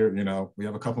 5-year, we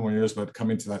have a couple more years, but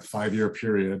coming to that 5-year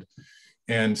period.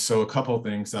 And so a couple of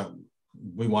things that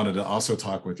we wanted to also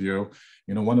talk with you.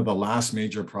 One of the last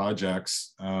major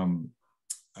projects on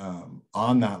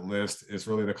that list is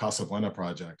really the Casa Buena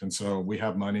project. And so we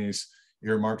have monies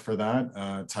earmarked for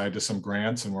that, tied to some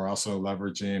grants. And we're also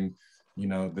leveraging,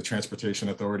 the Transportation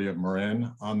Authority of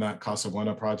Marin on that Casa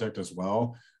Buena project as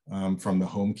well, from the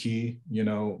home key,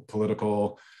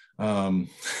 political kind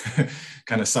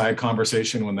of side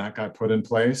conversation when that got put in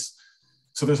place.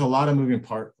 So there's a lot of moving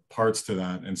parts to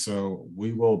that. And so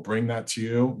we will bring that to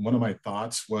you. One of my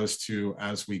thoughts was to,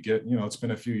 as we get, it's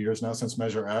been a few years now since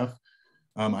Measure F.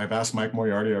 I've asked Mike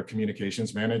Moriarty, our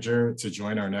communications manager, to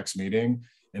join our next meeting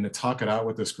and to talk it out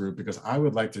with this group, because I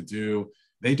would like to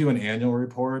they do an annual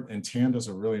report, and TAM does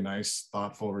a really nice,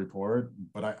 thoughtful report,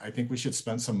 but I think we should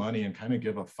spend some money and kind of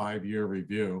give a 5-year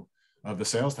review of the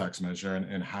sales tax measure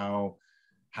and how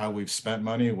we've spent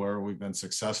money, where we've been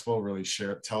successful, really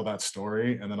tell that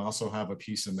story, and then also have a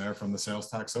piece in there from the Sales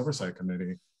Tax Oversight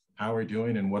Committee, how are we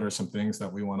doing, and what are some things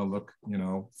that we want to look,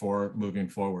 for moving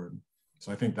forward.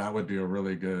 So I think that would be a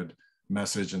really good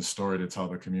message and story to tell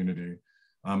the community.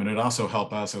 And it also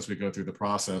help us as we go through the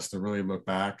process to really look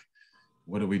back.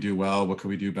 What do we do well? What could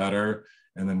we do better?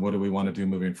 And then what do we want to do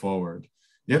moving forward?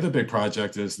 The other big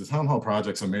project is the town hall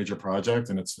project's a major project,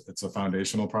 and it's a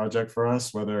foundational project for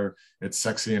us, whether it's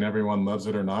sexy and everyone loves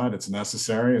it or not. It's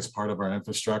necessary. It's part of our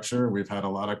infrastructure. We've had a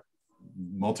lot of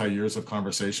multi-years of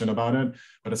conversation about it,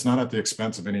 but it's not at the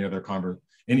expense of any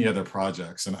other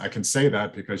projects. And I can say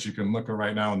that because you can look at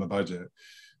right now in the budget.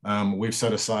 We've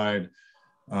set aside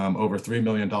over $3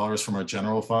 million from our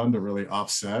general fund to really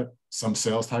offset some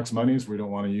sales tax monies. We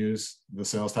don't want to use the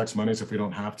sales tax monies if we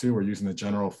don't have to. We're using the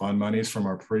general fund monies from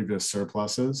our previous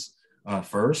surpluses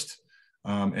first.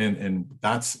 And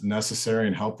that's necessary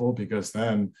and helpful because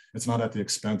then it's not at the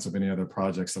expense of any other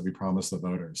projects that we promised the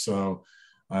voters. So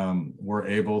we're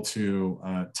able to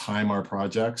time our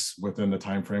projects within the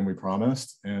time frame we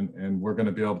promised, and we're going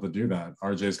to be able to do that.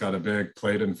 RJ's got a big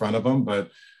plate in front of him,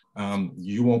 but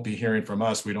you won't be hearing from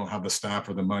us. We don't have the staff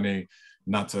or the money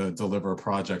not to deliver a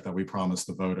project that we promised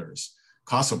the voters.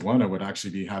 Casa Buena would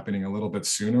actually be happening a little bit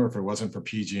sooner if it wasn't for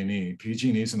PG&E.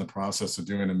 PG&E is in the process of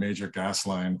doing a major gas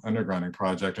line undergrounding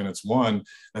project, and it's one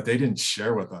that they didn't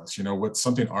share with us. What's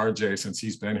something RJ, since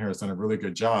he's been here, has done a really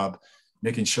good job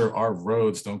making sure our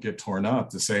roads don't get torn up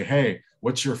to say, hey,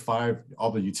 what's your all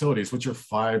the utilities, what's your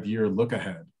 5-year look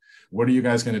ahead? What are you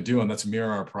guys going to do? And let's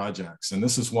mirror our projects. And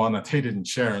this is one that they didn't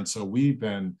share. And so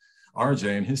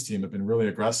RJ and his team have been really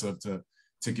aggressive to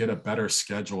get a better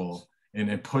schedule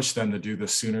and push them to do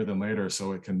this sooner than later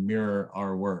so it can mirror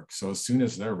our work. So as soon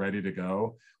as they're ready to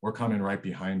go, we're coming right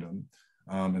behind them.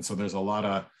 And so there's a lot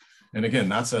of, and again,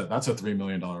 that's a $3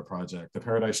 million project. The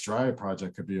Paradise Drive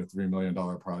project could be a $3 million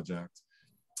project.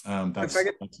 If I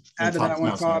could add to that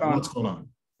one thought on, what's going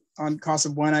on Casa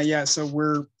Buena, yeah. So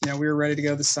we were ready to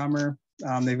go this summer.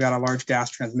 They've got a large gas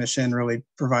transmission, really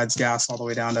provides gas all the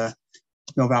way down to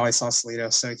Mill Valley, Sausalito.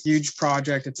 So huge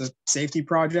project. It's a safety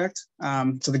project.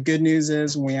 So the good news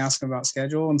is when we ask them about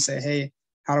schedule and say, hey,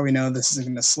 how do we know this isn't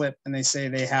going to slip? And they say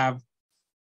they have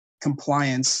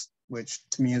compliance, which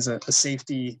to me is a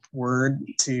safety word,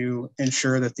 to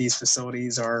ensure that these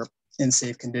facilities are in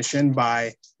safe condition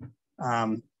by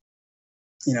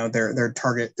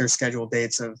their scheduled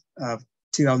dates of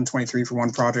 2023 for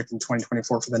one project and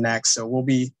 2024 for the next. So we'll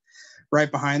be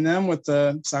right behind them with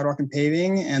the sidewalk and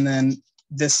paving. And then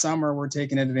this summer, we're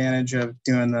taking advantage of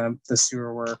doing the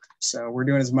sewer work. So we're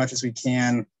doing as much as we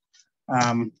can.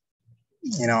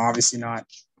 Obviously not,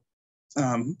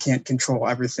 can't control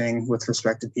everything with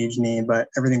respect to PG&E, but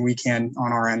everything we can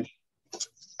on our end.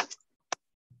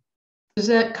 Does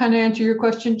that kind of answer your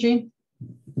question, Jean?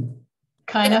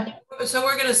 Kind of. So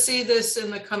we're going to see this in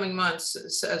the coming months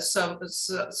as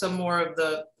some more of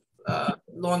the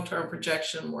long-term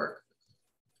projection work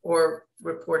or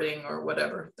reporting or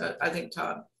whatever. I think,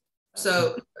 Todd.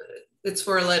 So it's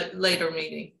for a later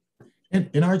meeting. In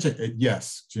RJ,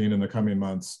 yes, Jean, in the coming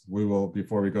months, we will,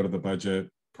 before we go to the budget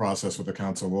process with the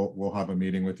council, we'll have a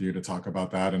meeting with you to talk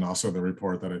about that, and also the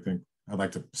report that I think I'd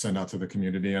like to send out to the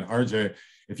community. And RJ,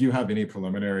 if you have any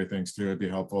preliminary things too, it'd be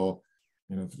helpful.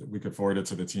 We could forward it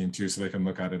to the team too, so they can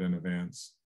look at it in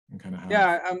advance and kind of have.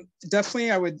 Yeah, definitely.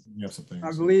 I would. You have some things.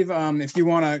 I believe if you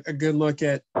want a good look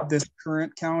at this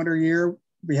current calendar year,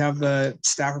 we have the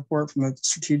staff report from the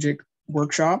strategic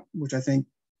workshop, which I think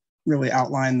really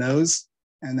outline those.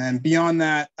 And then beyond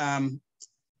that,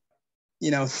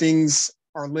 things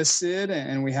are listed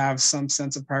and we have some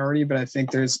sense of priority, but I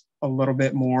think there's a little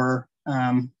bit more.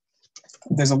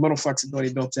 There's a little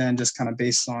flexibility built in, just kind of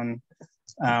based on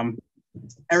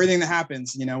everything that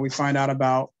happens. We find out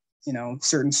about,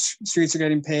 certain streets are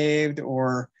getting paved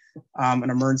or an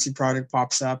emergency project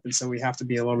pops up. And so we have to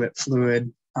be a little bit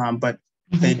fluid, but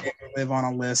they do live on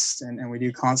a list, and we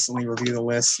do constantly review the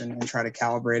list and try to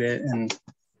calibrate it and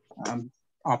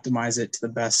optimize it to the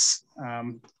best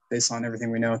based on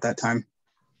everything we know at that time.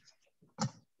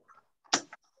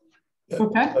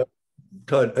 Okay.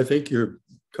 Todd, I think your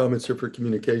comments here for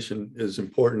communication is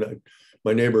important.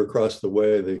 My neighbor across the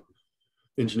way, the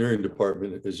engineering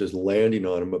department is just landing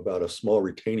on him about a small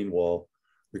retaining wall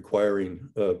requiring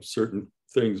certain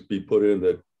things be put in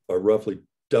that are roughly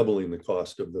doubling the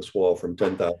cost of this wall from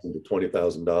 $10,000 to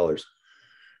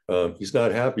 $20,000. He's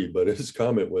not happy, but his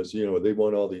comment was, they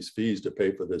want all these fees to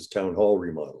pay for this town hall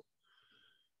remodel.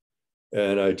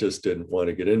 And I just didn't want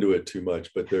to get into it too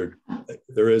much, but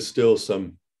there is still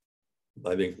some,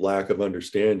 I think, lack of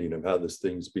understanding of how this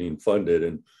thing's being funded.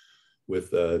 And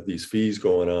with these fees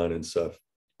going on and stuff,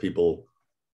 people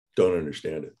don't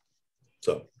understand it.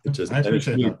 So it's just,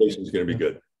 communication is going to be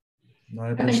good. No, I I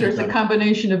think appreciate there's a that.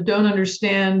 combination of don't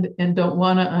understand and don't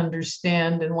want to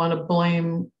understand and want to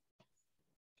blame,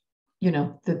 you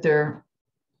know, that they're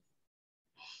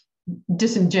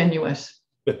disingenuous.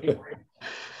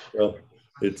 Well,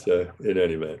 it's in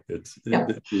any event, Yeah.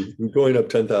 going up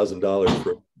 $10,000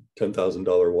 for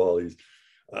 $10,000 wall.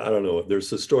 I don't know.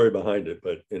 There's a story behind it,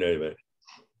 but in any event.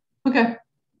 Okay.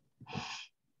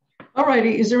 All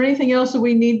righty. Is there anything else that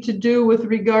we need to do with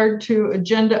regard to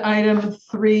agenda item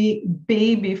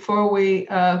 3B before we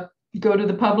go to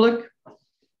the public?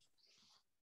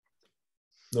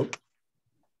 Nope.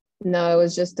 No, it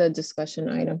was just a discussion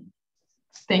item.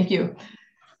 Thank you.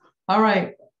 All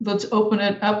right. Let's open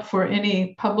it up for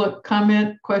any public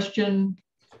comment, question.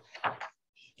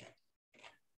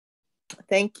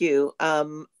 Thank you.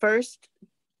 First,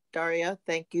 Daria,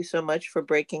 thank you so much for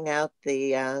breaking out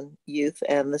the youth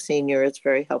and the senior. It's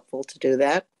very helpful to do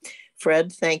that.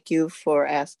 Fred, thank you for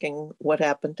asking what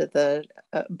happened to the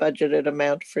budgeted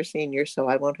amount for seniors, so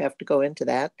I won't have to go into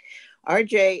that.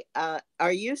 RJ,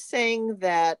 are you saying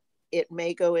that it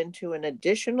may go into an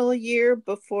additional year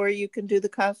before you can do the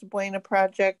Casa Buena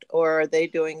project, or are they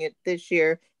doing it this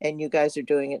year and you guys are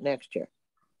doing it next year?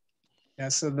 Yeah,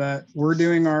 so that we're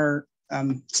doing our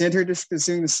sanitary district is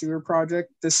doing the sewer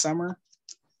project this summer.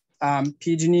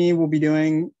 PG&E will be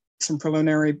doing some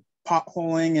preliminary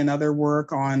potholing and other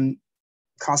work on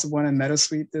Casa Buena and Meadow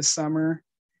Suite this summer.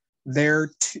 They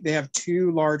have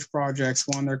two large projects,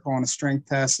 one they're calling a strength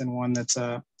test and one that's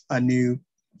a new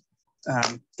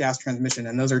gas transmission.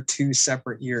 And those are two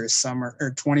separate years, summer or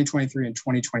 2023 and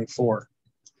 2024.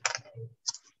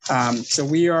 So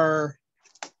we are,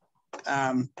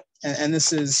 and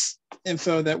this is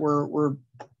info that we're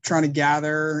trying to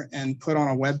gather and put on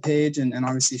a web page and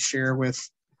obviously share with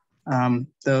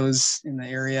those in the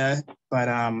area. But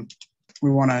we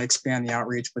want to expand the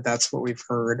outreach, but that's what we've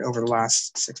heard over the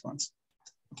last 6 months.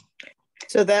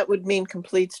 So that would mean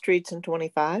complete streets in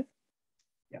 25?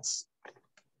 Yes.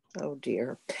 Oh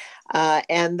dear.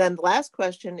 And then the last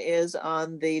question is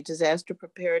on the disaster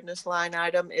preparedness line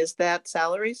item. Is that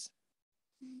salaries?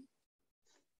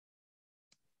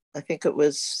 I think it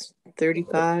was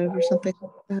 35 or something.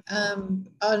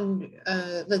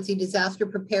 Let's see, disaster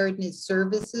preparedness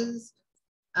services.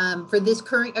 For this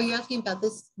current, are you asking about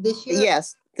this year?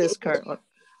 Yes, this current one.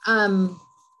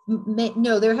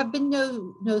 No, there have been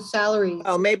no salaries.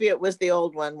 Oh, maybe it was the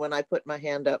old one when I put my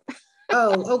hand up.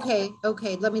 Oh, okay.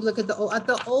 Let me look at the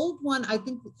old one. I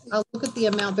think I'll look at the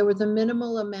amount. There was a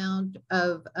minimal amount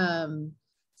of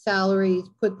salaries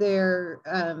put there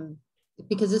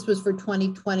because this was for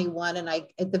 2021, and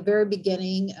at the very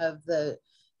beginning of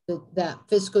that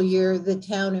fiscal year, the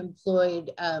town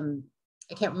employed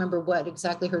I can't remember what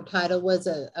exactly her title was,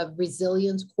 a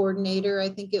resilience coordinator, I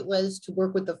think it was, to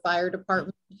work with the fire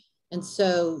department. And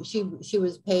so she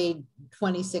was paid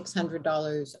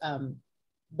 $2,600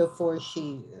 before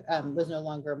she was no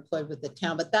longer employed with the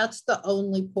town. But that's the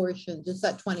only portion, just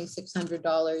that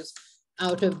 $2,600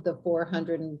 out of the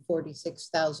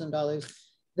 $446,000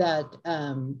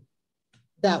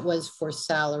 that was for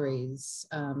salaries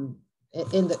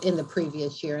in the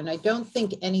previous year. And I don't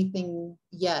think anything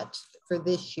yet for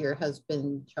this year has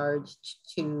been charged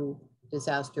to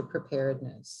disaster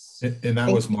preparedness. And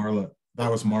that was Marla. That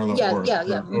was Marla. Yeah.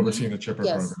 Overseeing the CHIPPR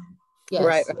program. Yes.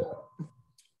 Right.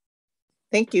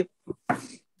 Thank you.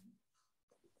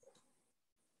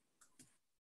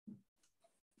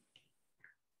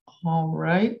 All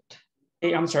right.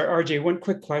 Hey, I'm sorry, RJ, one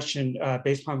quick question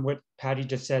based on what Patty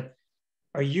just said.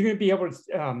 Are you going to be able to,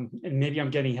 and maybe I'm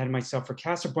getting ahead of myself, for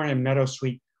Casa Buena and Meadow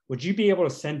Suite, would you be able to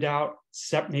send out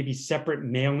maybe separate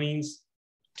mailings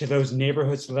to those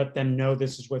neighborhoods to let them know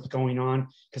this is what's going on?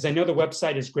 Because I know the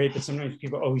website is great, but sometimes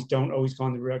people don't always go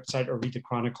on the website or read the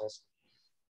chronicles.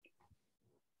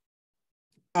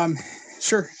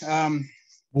 Sure.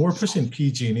 We're pushing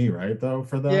PG&E, right, though,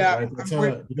 for that? Yeah, right?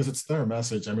 Because it's their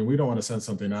message. I mean, we don't want to send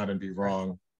something out and be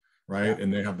wrong, right? Yeah.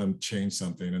 And they have them change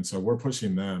something. And so we're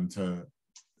pushing them to,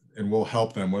 and we'll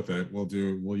help them with it.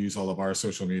 We'll use all of our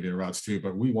social media routes too,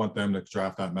 but we want them to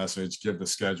draft that message, give the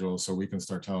schedule so we can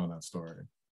start telling that story.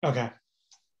 Okay.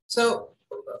 So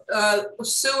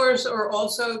sewers are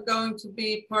also going to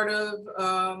be part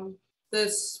of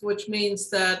this, which means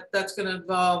that that's going to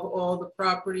involve all the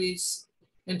properties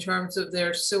in terms of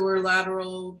their sewer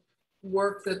lateral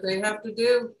work that they have to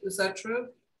do. Is that true?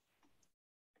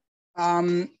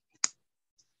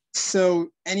 So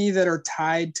any that are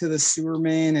tied to the sewer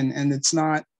main, and it's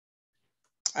not,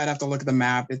 I'd have to look at the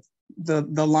map.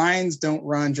 The lines don't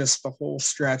run just the whole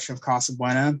stretch of Casa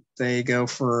Buena. They go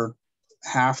for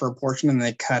half or a portion and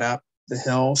they cut up the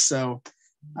hill. So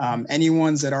Any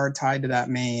ones that are tied to that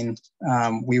main,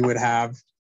 we would have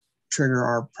trigger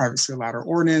our private sewer lateral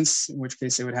ordinance, in which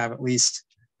case they would have at least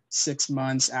 6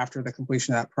 months after the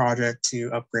completion of that project to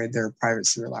upgrade their private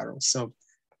sewer laterals. So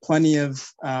plenty of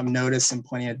notice and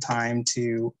plenty of time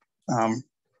to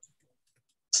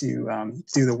do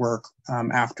the work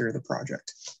after the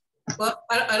project. Well,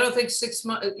 I don't think 6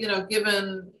 months, you know,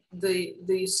 given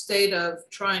the state of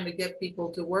trying to get people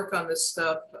to work on this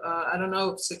stuff, I don't know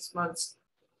if 6 months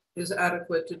is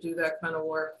adequate to do that kind of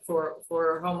work for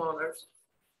homeowners.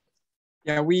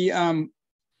 Yeah, we, you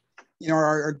know,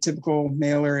 our typical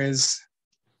mailer is,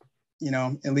 you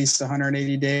know, at least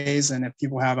 180 days. And if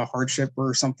people have a hardship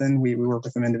or something, we work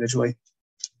with them individually.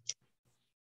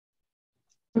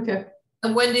 Okay.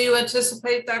 And when do you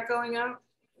anticipate that going out?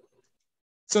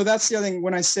 So that's the other thing.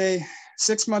 When I say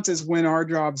 6 months is when our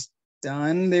job's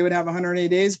done, they would have 180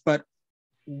 days, but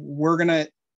we're going to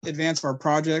advance our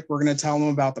project. We're going to tell them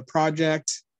about the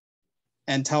project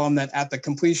and tell them that at the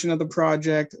completion of the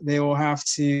project, they will have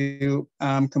to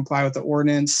comply with the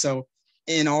ordinance. So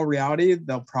in all reality,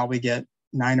 they'll probably get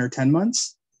 9 or 10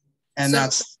 months. And so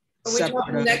that's are we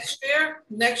talking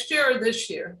next year or this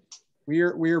year? We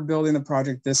are building the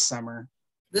project this summer.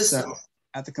 This summer.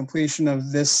 At the completion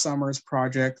of this summer's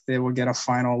project, they will get a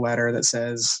final letter that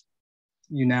says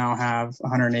you now have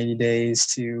 180 days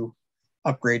to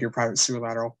upgrade your private sewer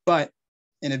lateral. But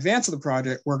in advance of the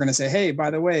project, we're going to say, hey,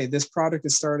 by the way, this project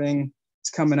is starting, it's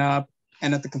coming up.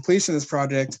 And at the completion of this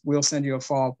project, we'll send you a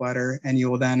follow-up letter and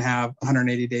you will then have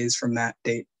 180 days from that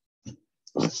date.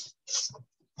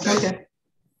 Okay.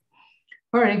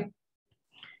 All right.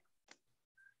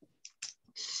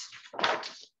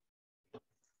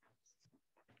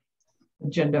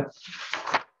 Agenda.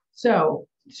 So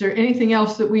is there anything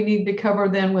else that we need to cover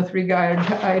then with regard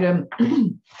to item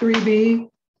 3B?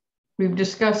 We've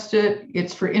discussed it.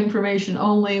 It's for information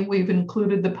only. We've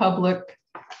included the public.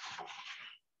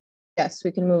 Yes,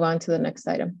 we can move on to the next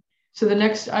item. So the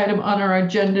next item on our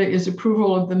agenda is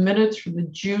approval of the minutes for the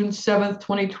June 7th,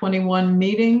 2021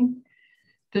 meeting.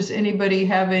 Does anybody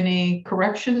have any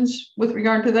corrections with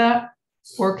regard to that?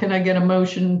 Or can I get a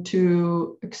motion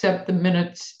to accept the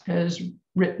minutes as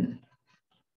written?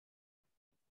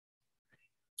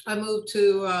 I move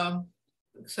to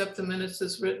accept the minutes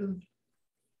as written.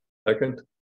 Second.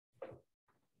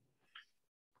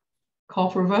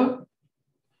 Call for vote.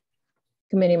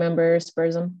 Committee member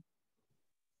Spurzum.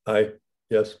 Aye.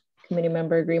 Yes. Committee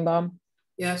member Greenbaum.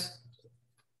 Yes.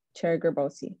 Chair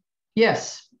Gerbosi.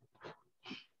 Yes.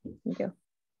 Thank you.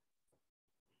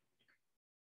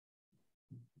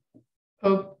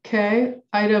 Okay,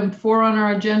 item 4 on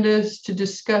our agenda is to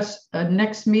discuss a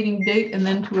next meeting date and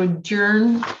then to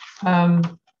adjourn.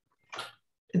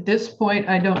 At this point,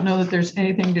 I don't know that there's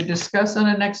anything to discuss on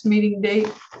a next meeting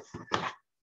date.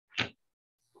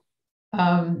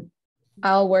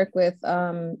 I'll work with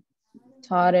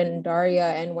Todd and Daria,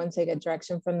 and once I get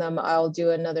direction from them, I'll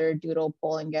do another doodle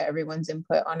poll and get everyone's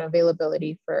input on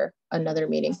availability for another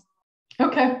meeting.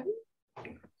 Okay.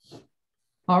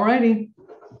 All righty.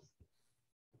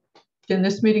 And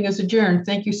this meeting is adjourned.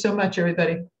 Thank you so much,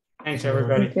 everybody. Thanks,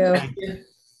 everybody. Thank you.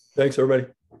 Thanks,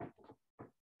 everybody.